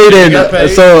got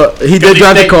paid, so he did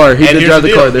drive the car. He did drive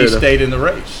the car there. He stayed in the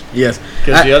race. Yes,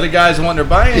 because the other guys want their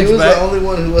buy-ins back. He was the only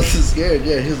one who wasn't scared.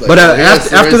 Yeah, he was like. But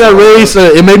after that race,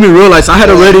 it made me realize I had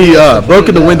already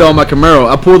broken the window on my Camaro.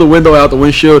 I pulled the window out the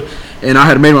windshield, and I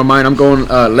had made my mind. I'm going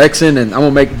Lexan, and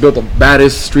I'm gonna build the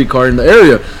baddest street car in the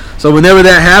area. So whenever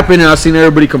that happened, and I seen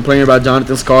everybody complaining about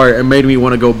Jonathan's car, it made me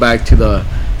want to go back to the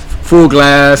full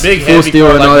glass, big full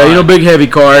steel, and all that. Big heavy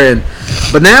car.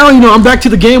 But now, I'm back to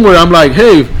the game where I'm like,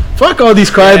 hey, fuck all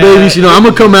these crybabies. I'm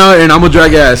gonna come out and I'm gonna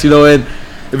drag ass. And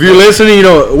if you're listening,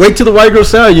 wait till the white girl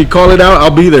sell. You call it out,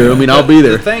 I'll be there. I'll be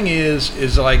there. The thing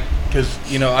is like, because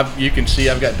you can see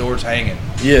I've got doors hanging.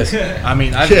 Yes.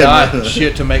 I've got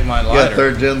shit to make mine lighter. You got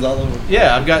third gens all over.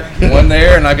 Yeah, I've got one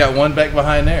there and I got one back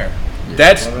behind there.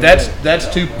 That's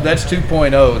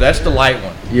 2.0. That's the light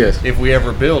one. Yes. If we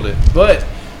ever build it, but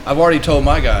I've already told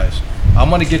my guys I'm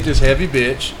gonna get this heavy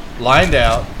bitch lined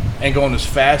out and going as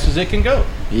fast as it can go.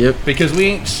 Yep. Because we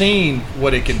ain't seen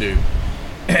what it can do.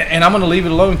 And I'm going to leave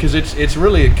it alone because it's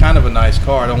really kind of a nice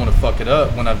car. I don't want to fuck it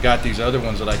up when I've got these other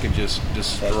ones that I can just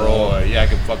destroy. Yeah, I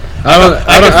can fuck them.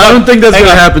 I don't think that's going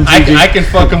to happen, TG. I can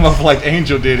fuck them up like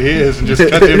Angel did his and just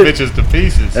cut them bitches to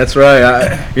pieces. That's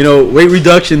right. Weight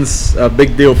reduction's a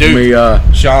big deal for me.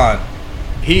 Sean,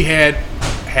 he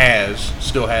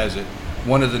still has it,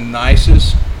 one of the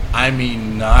nicest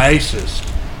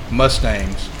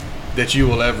Mustangs that you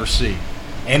will ever see.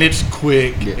 And it's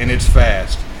quick and it's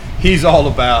fast. He's all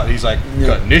about, he's like,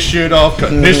 cutting this shit off,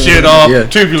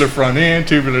 tubular front end,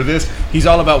 tubular this. He's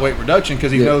all about weight reduction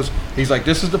because he knows, he's like,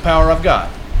 this is the power I've got.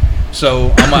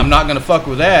 So I'm not going to fuck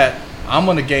with that. I'm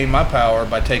going to gain my power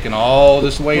by taking all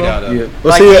this weight out of it.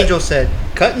 Like Angel said,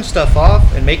 cutting stuff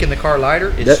off and making the car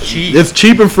lighter, it's cheap. It's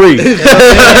cheap and free.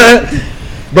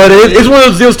 But it's one of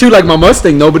those deals, too, like my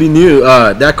Mustang, nobody knew.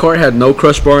 That car had no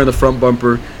crush bar in the front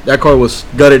bumper. That car was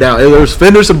gutted out. There was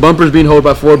fenders and bumpers being held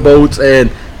by 4 bolts,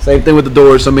 and same thing with the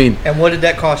doors. And what did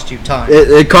that cost you? Time?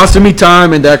 It costed me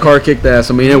time, and that car kicked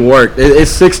ass. It worked.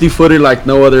 It's 60-footed like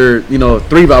no other,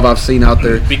 3-valve I've seen out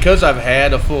there. Because I've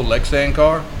had a full Lexan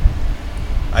car,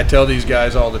 I tell these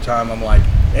guys all the time, I'm like,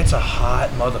 it's a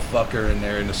hot motherfucker in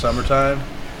there in the summertime.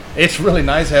 It's really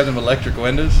nice having them electric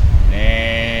windows.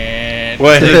 At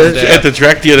the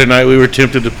track the other night, we were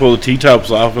tempted to pull the T-tops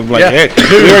off. I'm like, heck,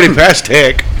 we already passed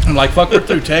tech. I'm like, fuck, we're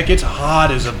through tech. It's hot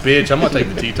as a bitch. I'm going to take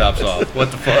the T-tops off.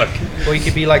 What the fuck? Well, you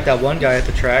could be like that one guy at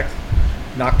the track,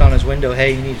 knocked on his window,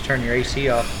 hey, you need to turn your AC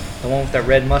off. The one with that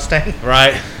red Mustang.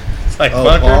 Right. It's like,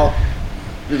 fucker. Paul.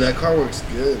 Dude, that car works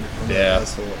good. Yeah.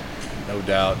 No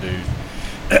doubt, dude.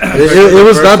 It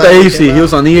was not the AC. He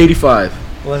was on E85.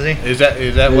 Was he? Is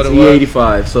that what it was?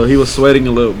 E85, so he was sweating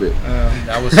a little bit.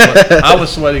 I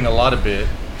was sweating a lot of bit,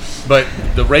 but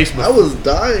the race. I was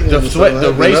dying. The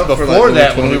race before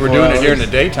that, when we were doing it during the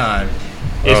daytime,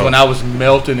 is when I was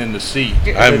melting in the seat.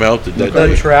 I melted that day.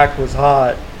 The track was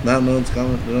hot. Not no one's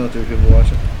coming. There's not 3 people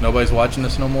watching. Nobody's watching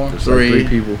us no more. There's 3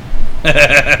 people.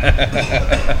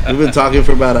 We've been talking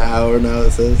for about an hour now.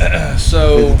 It says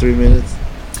 53 minutes.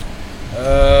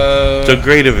 It's a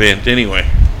great event, anyway.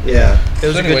 Yeah, it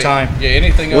was a good time. Yeah,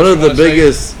 anything else? One of the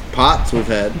biggest pots we've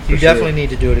had. You definitely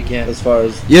need to do it again. As far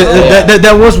as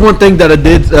that was one thing that I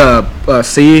did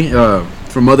see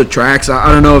from other tracks.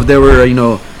 I don't know if they were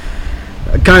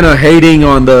kind of hating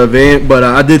on the event, but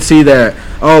I did see that.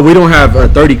 Oh, we don't have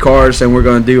 30 cars, and we're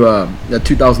gonna do a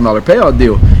 $2,000 payout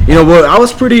deal. I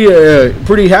was pretty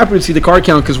happy to see the car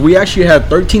count because we actually had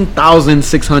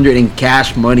 $13,600 in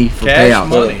cash money for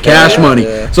payouts. Cash money.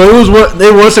 Yeah. So it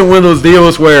wasn't one of those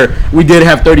deals where we did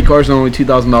have 30 cars and only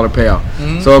 $2,000 payout.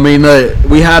 Mm-hmm. So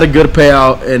we had a good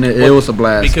payout, and it was a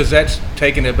blast. Because that's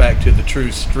taking it back to the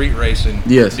true street racing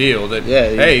deal. That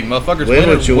hey, motherfuckers,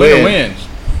 winner wins.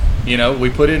 We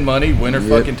put in money, winner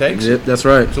fucking takes it. That's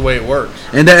right. That's the way it works.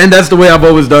 And that's the way I've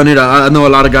always done it. I know a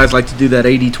lot of guys like to do that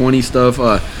 80-20 stuff.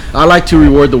 I like to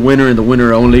reward the winner and the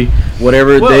winner only.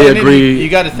 Whatever they agree. You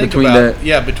got to think about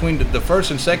between the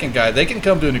first and second guy, they can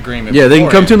come to an agreement. Yeah, they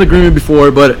can come to an agreement before,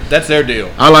 but that's their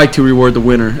deal. I like to reward the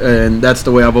winner, and that's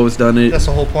the way I've always done it. That's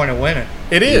the whole point of winning.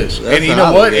 It is. And you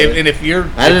know what? And if you're,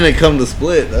 I didn't come to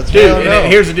split. That's dude. And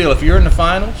here's the deal: if you're in the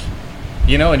finals,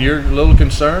 and you're a little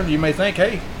concerned, you may think,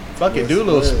 hey. Fuck it, do a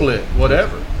little split,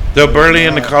 whatever. The Burley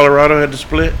and the Colorado had to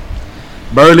split?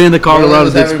 Burley and the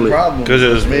Colorado did split. Because it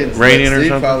was raining or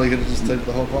something? Probably could have just taken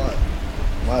the whole pot,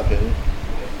 in my opinion.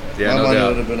 Yeah, my money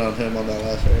would have been on him on that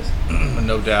last race.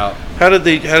 No doubt. How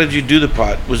did you do the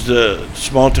pot? Was the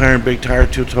small tire and big tire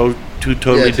two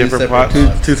totally different pots?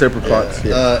 Two separate pots,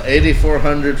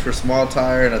 8,400 for small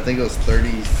tire, and I think it was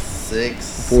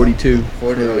 36. 42.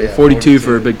 42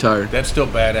 for a big tire. That's still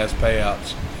badass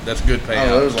payouts. That's good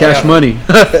payout. Cash money.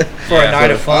 For a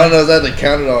night of fun. I don't know if I had to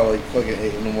count it all like fucking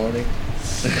 8 in the morning.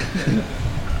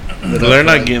 They're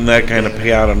not getting that kind of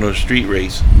payout on no street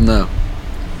race. No.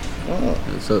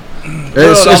 So,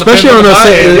 especially on a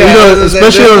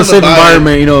safe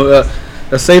environment,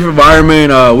 a safe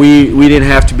environment. We didn't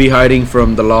have to be hiding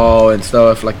from the law and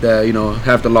stuff like that.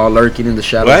 Have the law lurking in the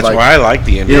shadows. Well, that's why I like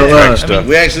the Indian track stuff.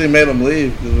 We actually made them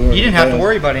leave. You didn't have to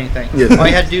worry about anything. Yeah. All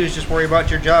you had to do is just worry about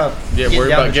your job. Yeah,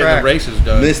 worry about getting the races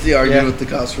done. Misty argued with the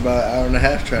cops for about an hour and a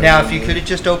half trying. Now, if you could have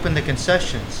just opened the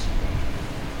concessions.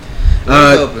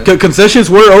 Concessions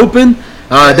were open.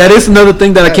 That is another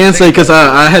thing that I can say, because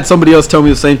I had somebody else tell me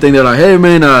the same thing. They're like, hey,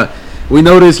 man, we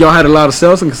noticed y'all had a lot of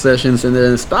sales and concessions, and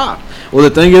then it stopped. Well, the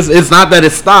thing is, it's not that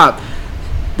it stopped.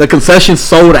 The concessions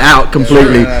sold out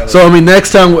completely. So,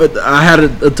 next time, I had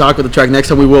a talk with the track. Next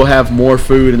time, we will have more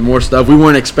food and more stuff. We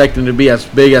weren't expecting it to be as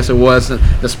big as it was.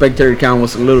 The spectator count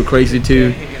was a little crazy,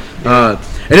 too.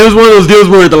 And it was one of those deals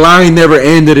where the line never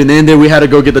ended and ended. We had to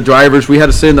go get the drivers. We had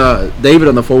to send David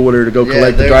on the four-wheeler to go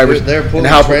collect the drivers. They're pulling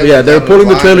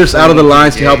the trailers out of the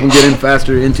lines to help them get in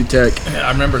faster into tech. Yeah,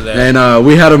 I remember that. And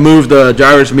we had to move the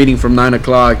drivers meeting from 9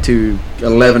 o'clock to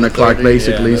 11 o'clock,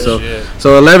 basically. Yeah,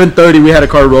 so 11:30 we had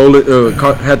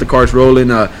the cars rolling.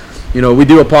 We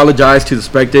do apologize to the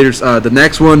spectators. The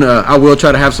next one, I will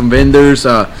try to have some vendors.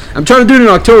 I'm trying to do it in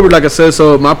October, like I said.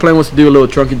 So my plan was to do a little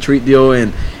trunk and treat deal,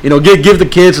 and give the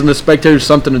kids and the spectators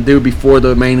something to do before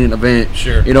the main event.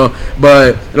 Sure.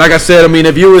 But like I said,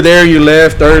 if you were there and you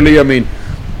left early,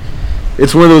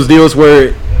 it's one of those deals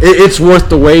where it's worth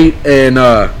the wait, and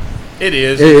it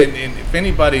is. And if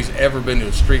anybody's ever been to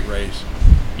a street race,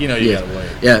 you gotta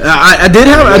wait. Yeah, I did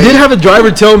have a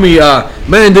driver tell me,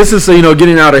 man, this is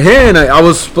getting out of hand. I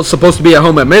was supposed to be at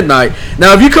home at midnight.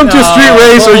 Now, if you come to a street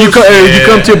race or you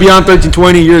come to Beyond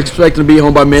 1320, you're expecting to be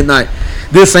home by midnight.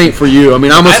 This ain't for you. I'm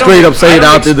gonna straight up say it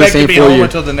out there. This ain't for you.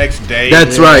 Until the next day.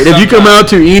 That's right. If you come out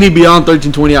to any Beyond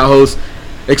 1320 out host,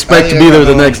 expect to be there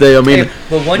the next day.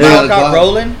 But when y'all got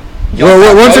rolling.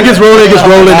 Well, once it gets rolling, it gets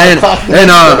rolling.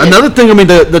 And another thing,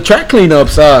 the track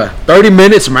cleanups, 30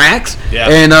 minutes max. Yeah.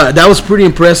 And that was pretty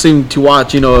impressive to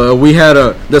watch. We had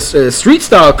the street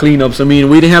style cleanups.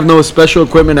 We didn't have no special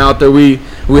equipment out there. We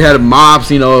had mops,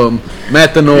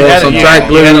 methanol, some track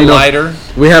glue. We had a lighter.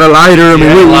 We had a lighter.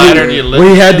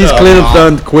 We had these cleanups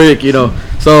done quick.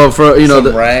 So for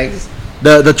some rags.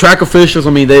 The track officials,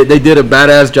 they did a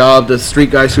badass job. The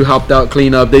street guys who helped out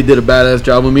clean up, they did a badass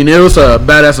job. It was a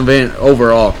badass event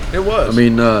overall. It was.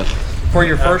 For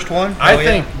your first one? I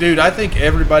think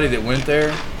everybody that went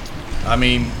there,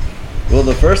 well,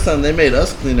 the first time they made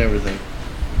us clean everything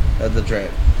at the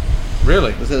track.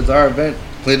 Really? They said it's our event.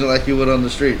 Clean it like you would on the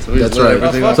streets. So that's right.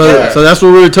 So that's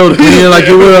what we were told. Clean it like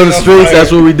you would on the streets.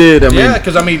 That's what we did.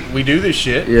 Because we do this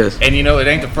shit. Yes. And it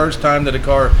ain't the first time that a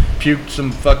car puked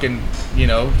some fucking,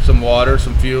 some water,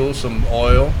 some fuel, some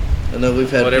oil. I know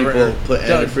we've had people put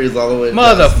antifreeze all the way.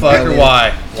 Motherfucker,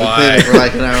 why? For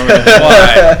like an hour.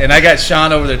 Why? And I got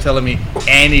Sean over there telling me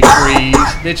antifreeze.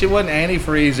 Bitch, it wasn't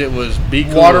antifreeze. It was be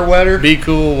cool. Water wetter. Be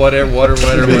cool. Whatever. Water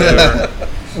wetter. Whatever.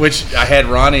 Which I had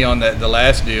Ronnie on the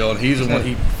last deal, and he's the one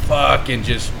he fucking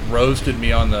just roasted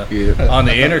me on the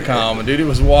intercom. And dude, it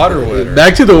was water wetter.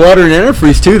 Back to the water and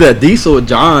antifreeze too. That diesel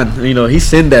John, he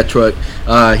sent that truck.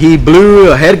 He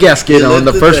blew a head gasket on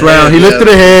the first round. He lifted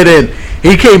the head and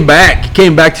he came back. He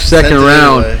came back to second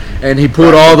round, and he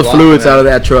pulled all the fluids out of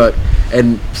that truck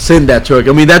and sent that truck.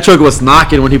 That truck was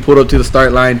knocking when he pulled up to the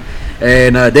start line.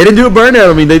 And they didn't do a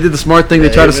burnout. They did the smart thing. They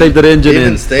tried to save that engine.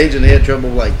 Even staging, he had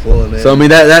trouble pulling in. So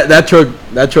that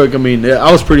truck.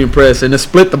 I was pretty impressed, and it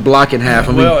split the block in half.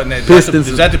 Pistons.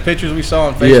 Is that the pictures we saw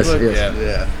on Facebook? Yes.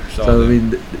 Yeah. So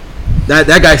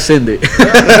that guy sent it.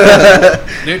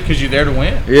 Dude, because you're there to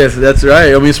win. Yes, that's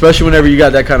right. Especially whenever you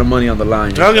got that kind of money on the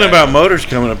line. Talking about motors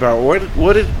coming about,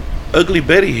 what did Ugly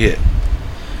Betty hit?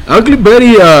 Ugly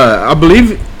Betty, I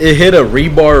believe it hit a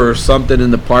rebar or something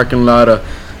in the parking lot.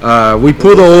 We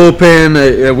pulled the oil pan,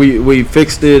 we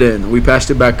fixed it, and we patched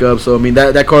it back up. So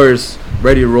that car is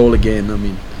ready to roll again.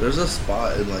 There's a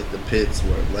spot in the pits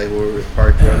where we're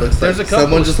parked where it looks there's like a couple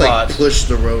someone of just spots. Pushed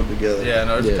the road together. Yeah,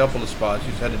 no, there's a couple of spots.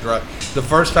 You just had to drive. The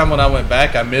first time when I went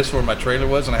back, I missed where my trailer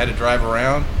was, and I had to drive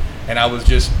around. And I was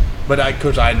just,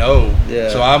 because I know. Yeah.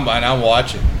 So I'm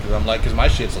watching because my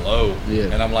shit's low. Yeah.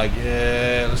 And I'm like,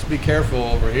 let's be careful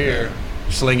over here,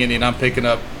 slinging, and I'm picking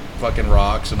up fucking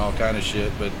rocks and all kind of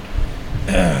shit. But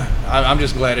I'm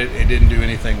just glad it didn't do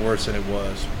anything worse than it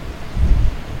was.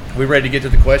 We ready to get to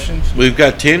the questions? We've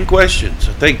got 10 questions.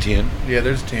 I think 10. Yeah,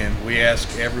 there's 10. We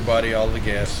ask everybody, all the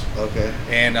guests. Okay.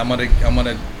 And I'm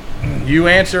gonna you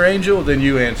answer, Angel, then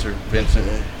you answer, Vincent.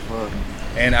 Okay. Fine.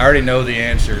 And I already know the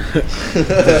answer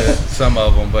to some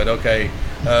of them, but okay.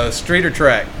 Street or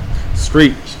track?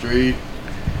 Street. Street.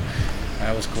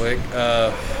 That was quick.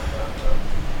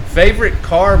 Favorite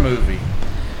car movie?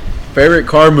 Favorite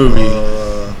car movie?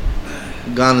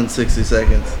 Gone in 60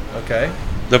 Seconds. Okay.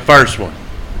 The first one.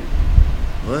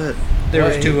 What? There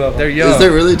was two of them. They're young. Is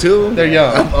there really two of them? They're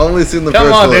young. I've only seen the Come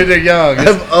first on, one. dude, they're young.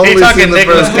 I've only He talking seen the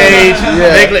Nicolas first one. Cage,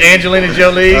 Yeah. Angelina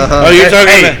Jolie. Uh-huh. Oh, you're talking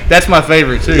Hey, about that's my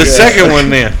favorite too. the second one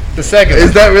then. The second. Is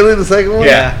one. that really the second one?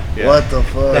 Yeah. What the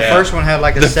fuck? The Yeah. first one had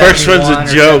like a The first one's a 71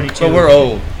 or joke. 72. So we're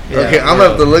old. Yeah, Okay, I'm gonna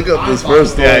have to look up this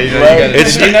first one. Yeah, you know, you Right? gotta-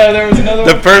 It's- you know there was another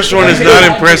The one. first one is not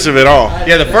impressive at all.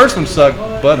 Yeah, the first one sucked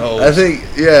buttholes. I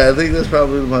think that's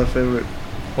probably my favorite.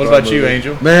 What about you, movie.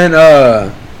 Angel? Man,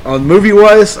 on movie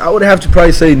wise, I would have to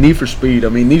probably say Need for Speed. I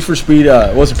mean, Need for Speed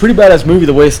was a pretty badass movie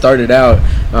the way it started out.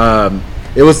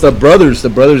 It was the brothers.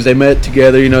 They met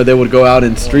together. You know, they would go out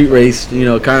and street race. You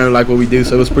know, kind of like what we do.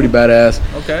 So it was pretty badass.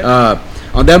 Okay.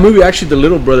 On that movie, actually, the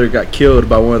little brother got killed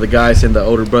by one of the guys, and the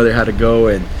older brother had to go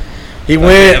and. He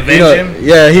went, avenge him?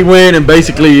 yeah. He went and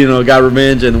basically, got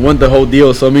revenge and won the whole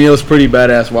deal. So I mean, it was pretty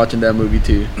badass watching that movie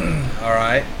too. All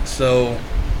right. So,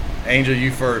 Angel,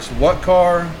 you first. What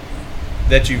car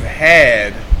that you've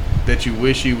had that you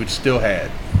wish you would still had?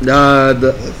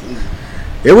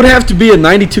 It would have to be a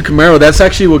 '92 Camaro. That's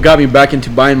actually what got me back into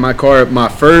buying my car. My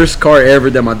first car ever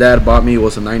that my dad bought me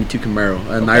was a '92 Camaro,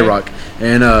 a Nyrock,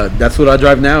 and that's what I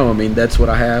drive now. I mean, that's what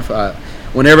I have.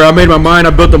 Whenever I made my mind,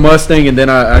 I built the Mustang, and then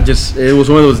it was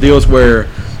one of those deals where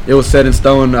it was set in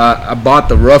stone. I bought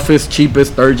the roughest,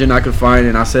 cheapest third gen I could find,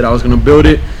 and I said I was going to build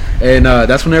it. And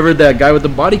that's whenever that guy with the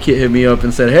body kit hit me up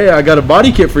and said, "Hey, I got a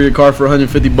body kit for your car for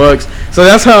 $150." So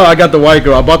that's how I got the White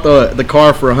Girl. I bought the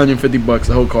car for $150,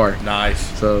 the whole car.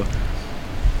 Nice. So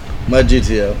My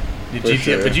GTO. Did For you,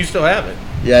 sure. But you still have it.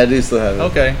 Yeah, I do still have it.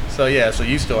 Okay. So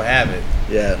you still have it.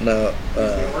 Yeah, no.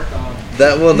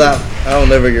 That will not. I will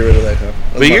never get rid of that car.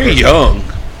 That's But my you're first young.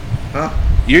 car. Huh?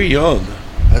 You're young.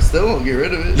 I still won't get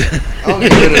rid of it. I don't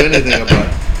get rid of anything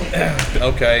about it.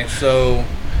 Okay. So,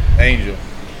 Angel,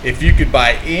 if you could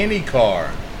buy any car,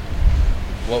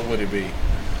 what would it be?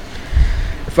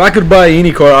 if I could buy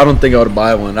any car, I don't think I would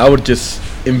buy one. I would just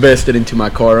invest it into my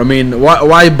car. I mean,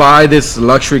 why buy this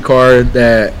luxury car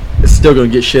that is still going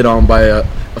to get shit on by a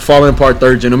falling apart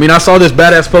third gen? I mean, I saw this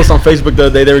badass post on Facebook the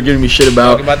other day they were giving me shit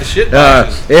about. Talking about the shit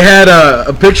boxes. It had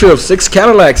a picture of 6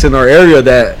 Cadillacs in our area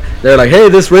that they're like, hey,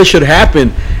 this race should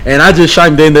happen. And I just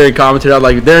chimed in there and commented out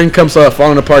like, there comes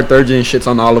falling apart third gen and shit's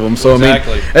on all of them. So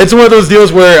Exactly. I mean, it's one of those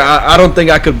deals where I don't think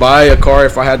I could buy a car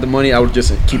if I had the money. I would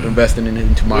just keep investing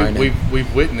into mine.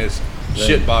 We've witnessed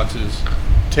shit boxes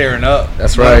tearing up.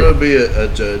 That's Mine right. would be a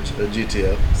Judge, a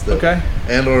GTO. Still. Okay.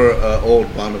 And or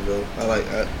old Bonneville.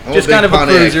 I'm Just big kind of a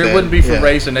Pontiac cruiser. It fan. wouldn't be for Yeah,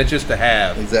 racing. That's just to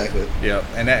have. Exactly. Yeah.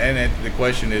 And the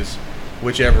question is,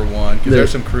 whichever one, because Yeah.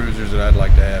 there's some cruisers that I'd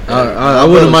like to have. I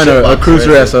wouldn't mind a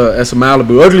cruiser as a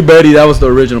Malibu. Ugly Betty, that was the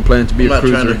original plan to be I'm a not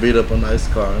trying cruiser. to beat up a nice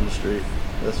car on the street.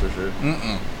 That's for sure.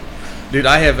 Dude,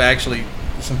 I have actually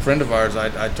some friend of ours.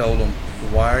 I told him,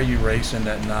 why are you racing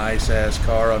that nice ass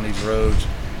car on these roads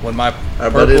when my Our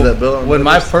buddy that built on when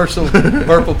my Brothers. personal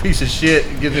purple piece of shit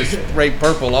gives this spray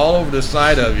purple all over the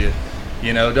side of you?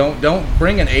 You know, don't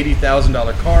bring an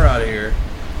 $80,000 car out of here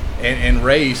and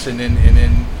race and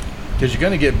then because you're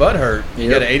gonna get butt hurt. You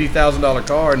Yep. got an $80,000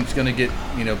 car and it's gonna get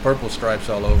purple stripes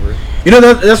all over it. You know,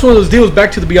 that's one of those deals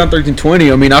back to the Beyond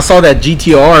 1320. I mean, I saw that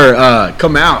GTR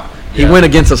come out. He Yeah. went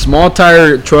against a small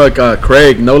tire truck,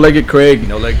 Craig, no-legged Craig.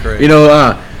 No leg crazy. You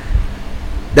know,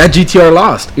 that GTR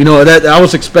lost. You know, that I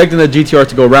was expecting that GTR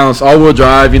to go around. It's all-wheel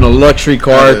drive, luxury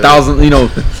car,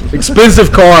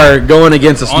 expensive car going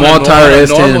against a on small tire a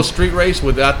S10. normal street race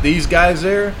without these guys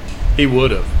there, he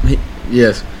would have.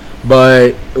 Yes,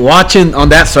 but watching on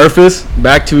that surface,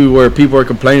 back to where people are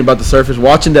complaining about the surface,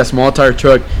 watching that small tire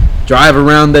truck drive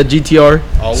around that GTR,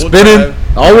 All-wheel spinning, drive.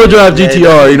 all-wheel drive Yeah,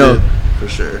 GTR, he did, for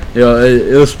sure.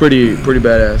 it was pretty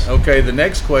badass. Okay, the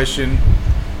next question,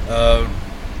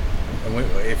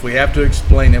 if we have to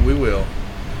explain it, we will.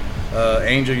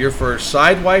 Angel, you're first.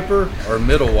 Side wiper or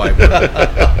middle wiper?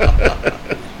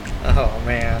 Oh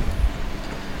man,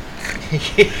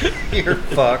 you're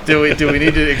fucked. do we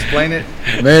need to explain it?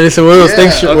 Man, it's one of those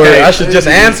things okay. where I should just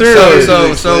answer.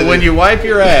 So when you wipe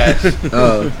your ass,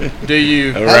 do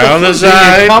you Around the do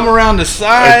side. you come around the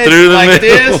side through the like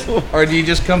middle? this, or do you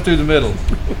just come through the middle?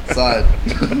 Side.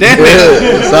 Damn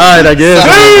it! side, I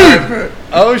guess.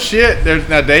 Oh shit!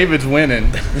 Now David's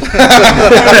winning. David's winning.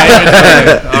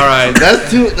 All right. That's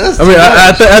too. That's I mean, too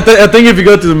I much. think if you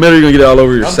go to the middle, you're gonna get it all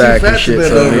over your I'm too sack and fat to shit.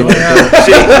 bend So, I over.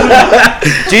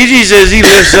 mean, Gigi says he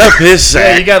lifts up his sack.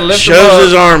 Yeah, you gotta lift him shows up,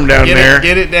 his arm down Get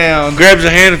there, it down. grabs a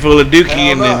handful of dookie,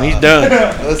 and then he's done.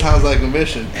 That sounds like a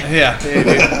mission. Yeah.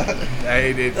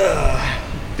 Hey, dude.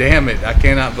 Damn it! I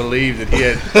cannot believe that he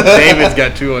had David's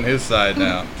got 2 on his side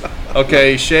now.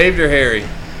 Okay, shaved or hairy?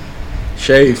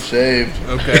 Shaved.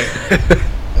 Okay.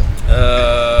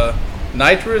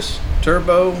 Nitrous,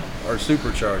 turbo, or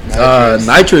supercharged?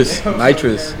 Nitrous.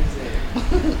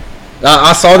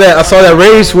 I saw that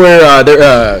race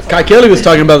where Kai Kelly was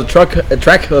talking about the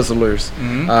track hustlers.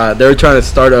 Mm-hmm. They were trying to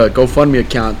start a GoFundMe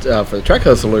account for the track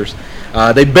hustlers.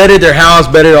 They betted their house,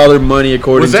 betted all their money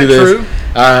according to this. True?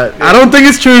 I don't think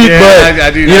it's true, but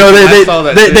I do. You know, I saw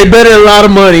that they betted a lot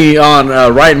of money on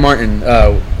Ryan Martin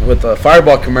with the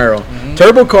Fireball Camaro,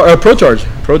 turbo car, Pro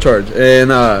Charge, and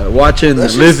watching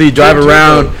Lizzie drive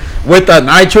around with the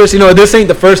nitrous. You know, this ain't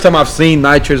the first time I've seen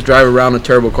nitrous drive around a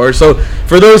turbo car. So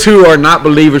for those who are not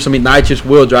believers, I mean, nitrous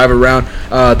will drive around.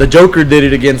 The Joker did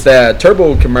it against that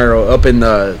turbo Camaro up in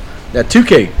that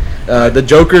 2K. The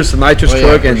Joker's nitrous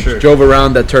truck and drove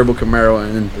around that turbo Camaro,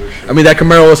 and I mean that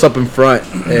Camaro was up in front.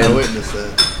 And I witnessed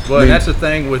that. Well, and that's the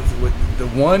thing with the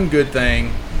one good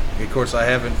thing. Of course, I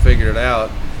haven't figured it out.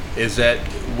 Is that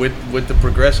with the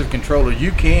progressive controller,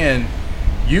 you can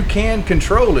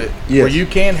control it, where you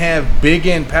can have big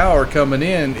end power coming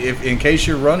in case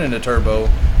you're running a turbo,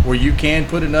 where you can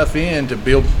put enough in to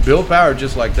build power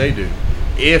just like they do,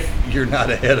 if you're not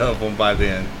ahead of them by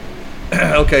then.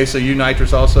 Okay, so you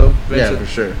nitrous also, Vincent? Yeah, for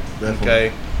sure.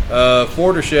 Definitely. Okay,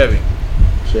 Ford or Chevy?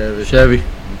 Chevy.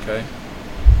 Okay.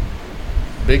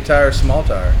 Big tire, small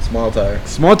tire? Small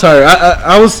tire.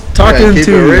 I was talking keep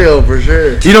to it real for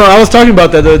sure. You know, I was talking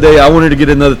about that the other day. I wanted to get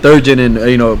another third gen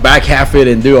and back half it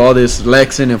and do all this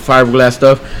Lexan and fiberglass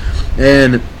stuff.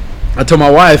 And I told my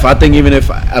wife, I think even if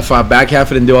I back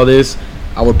half it and do all this,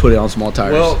 I would put it on small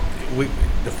tires. Well,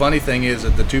 the funny thing is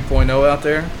that the 2.0 out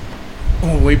there,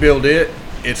 when we build it,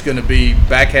 it's going to be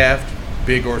back half,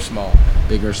 big or small.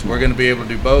 Big or small. We're going to be able to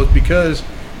do both because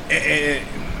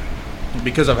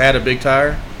I've had a big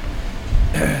tire.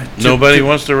 Nobody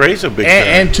wants to race a big tire.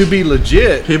 And to be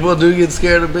legit, People do get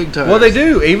scared of big tires. well, they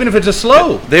do, even if it's a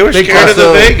slow. They were big scared of the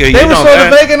so- Vega. They were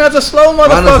scared of Vega, and that's a slow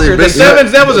motherfucker. Honestly,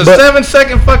 That was a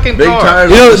 7-second fucking Big car.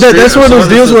 tires. You know, that's one of those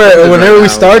deals where whenever we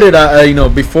right started,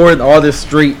 before all this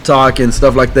street talk and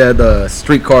stuff like that, the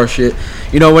street car shit,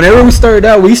 whenever we started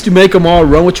out, we used to make them all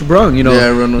run what you brung. Yeah,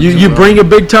 run what you you brung. bring a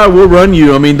big tire, we'll run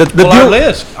you. I mean, the deal, Our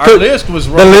list was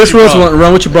the list was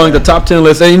run what you brung, the top 10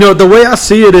 list. And the way I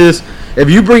see it is, if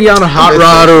you bring out a hot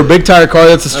rod or a big tire car,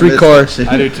 that's a street car.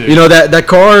 I do too. That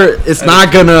car, it's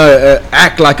not gonna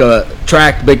act like a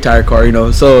tracked big tire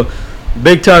car. So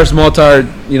big tire, small tire,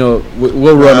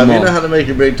 we'll run them all. You know how to make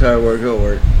your big tire work, it'll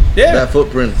work. Yeah. That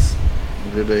footprint's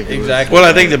ridiculous. Exactly. Well,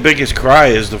 I think the biggest cry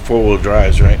is the 4-wheel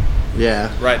drives, right?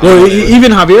 Yeah. Right. Well,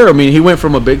 even Javier, I mean, he went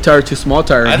from a big tire to small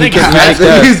tire. I think he he's can make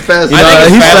that. He's faster.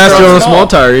 He's faster on a small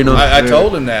tire. I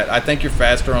told him that. I think you're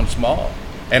faster on small.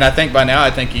 And I think by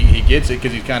now, he gets it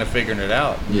because he's kind of figuring it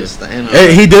out. Just stand up.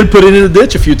 He did put it in the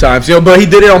ditch a few times, but he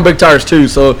did it on big tires too.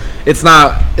 So it's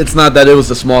not that it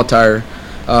was a small tire.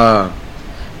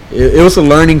 It was a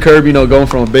learning curve, going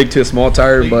from a big to a small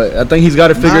tire. But I think he's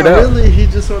got it figured out. Really, he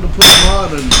just sort of put them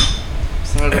on and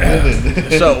started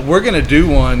moving. So we're gonna do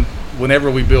one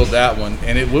whenever we build that one,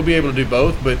 and we'll be able to do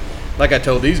both. But like I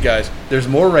told these guys, there's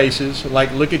more races.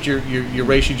 Like look at your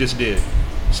race you just did,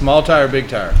 small tire, big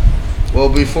tire. Well,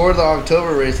 before the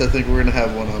October race, I think we're gonna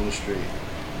have one on the street.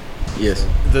 Yes.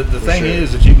 The thing sure.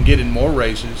 is that you can get in more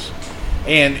races,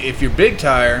 and if you're big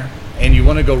tire and you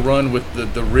want to go run with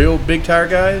the real big tire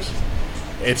guys,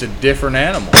 it's a different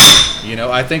animal.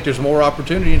 I think there's more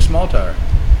opportunity in small tire.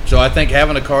 So I think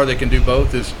having a car that can do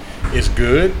both is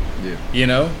good.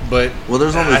 Yeah. But Well,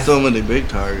 there's only so many big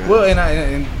tire guys. Well,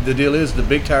 and the deal is the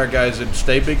big tire guys that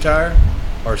stay big tire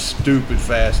are stupid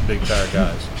fast big tire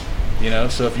guys.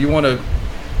 So if you want to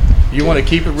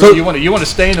keep it real, So- you want to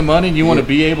stay in the money, and you want to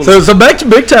be able. So back to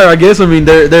big tire, I guess. I mean,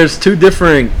 there's two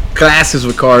different classes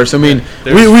with cars. I mean,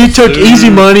 we took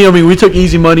easy money. I mean, we took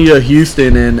easy money to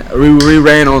Houston, and we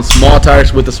ran on small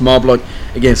tires with the small block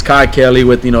against Kai Kelly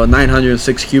with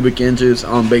 906 cubic inches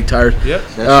on big tires. Yep.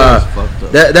 that shit was fucked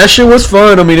up. That shit was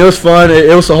fun. I mean, it was fun.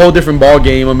 It was a whole different ball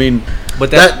game. I mean,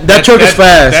 But that truck is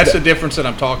fast. That's the difference that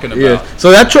I'm talking about. Yeah.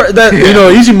 So that truck,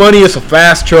 easy money is a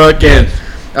fast truck, and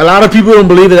a lot of people don't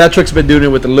believe that truck's been doing it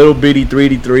with a little bitty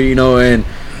 383, and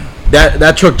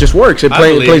that truck just works. It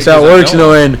plays how it works,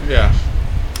 and yeah.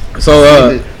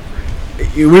 so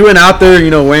we went out there,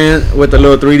 went with a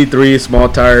little 383 small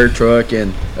tire truck,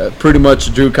 and pretty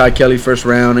much drew Kai Kelly first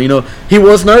round. He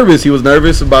was nervous. He was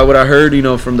nervous about what I heard,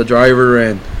 from the driver,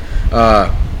 and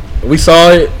we saw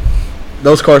it.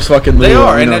 Those cars fucking move. They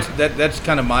are, and that's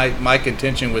kind of my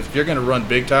contention with if you're going to run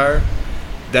big tire,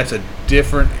 that's a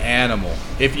different animal.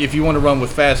 If you want to run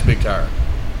with fast big tire,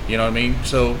 You know what I mean?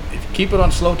 So if you keep it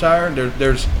on slow tire,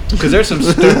 there's some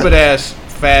stupid ass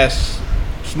fast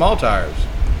small tires,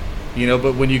 you know.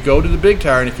 But when you go to the big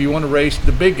tire, and if you want to race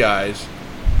the big guys,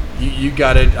 you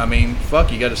got to. I mean,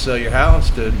 fuck, you got to sell your house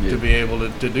to be able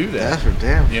to do that. That's for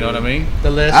damn sure. You know what I mean?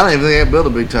 The list. I don't even think I built a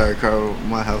big tire car with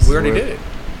my house. We already did it.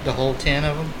 The whole 10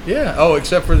 of them. Yeah. Oh,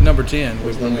 except for the number 10.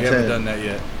 We number haven't 10? done that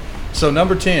yet. So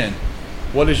number 10.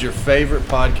 What is your favorite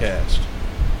podcast?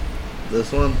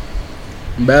 This one.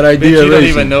 Bad Bitch, idea. you don't racing.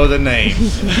 even know the name.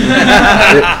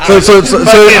 So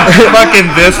fucking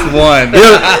this one.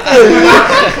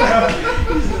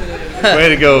 Way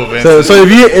to go, Vince. So if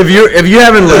you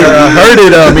haven't heard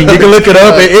it, I mean, you can look it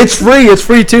up. It's free. It's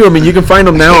free too. I mean, you can find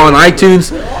them now on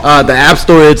iTunes, the App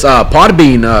Store. It's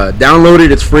Podbean. Download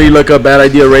it. It's free. Look up Bad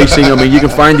Idea Racing. I mean, you can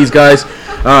find these guys.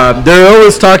 They're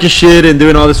always talking shit and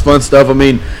doing all this fun stuff. I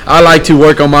mean, I like to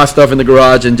work on my stuff in the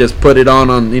garage and just put it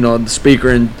on the speaker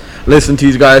and listen to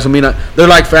these guys. I mean, they're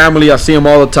like family. I see them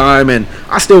all the time, and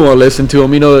I still want to listen to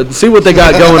them. You know, see what they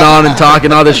got going on and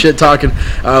talking all this shit talking.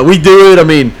 We do it. I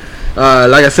mean,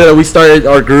 like I said, we started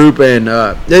our group, and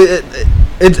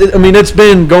it's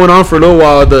been going on for a little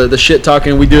while. The shit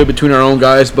talking, we do it between our own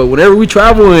guys. But whenever we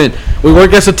travel and we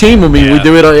work as a team, I mean, we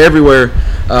do it everywhere.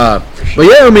 But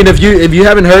yeah, I mean, if you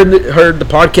haven't heard the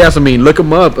podcast, I mean, look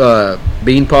them up.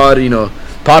 Bean Pod,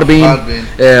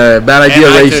 Podbean, Bad Idea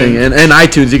and Racing, and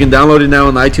iTunes. You can download it now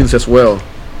on iTunes as well.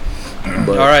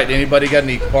 All right. Anybody got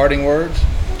any parting words?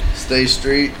 Stay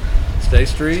street. Stay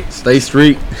street. Stay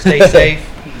street. Stay safe.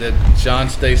 Did Sean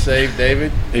stay safe,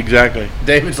 David? Exactly.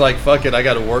 David's like, fuck it, I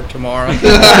got to work tomorrow.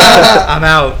 I'm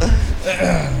out.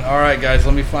 All right, guys,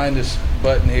 let me find this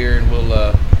button here, and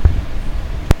we'll.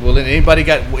 Anybody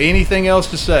got anything else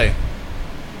to say?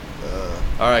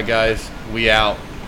 All right, guys, we out.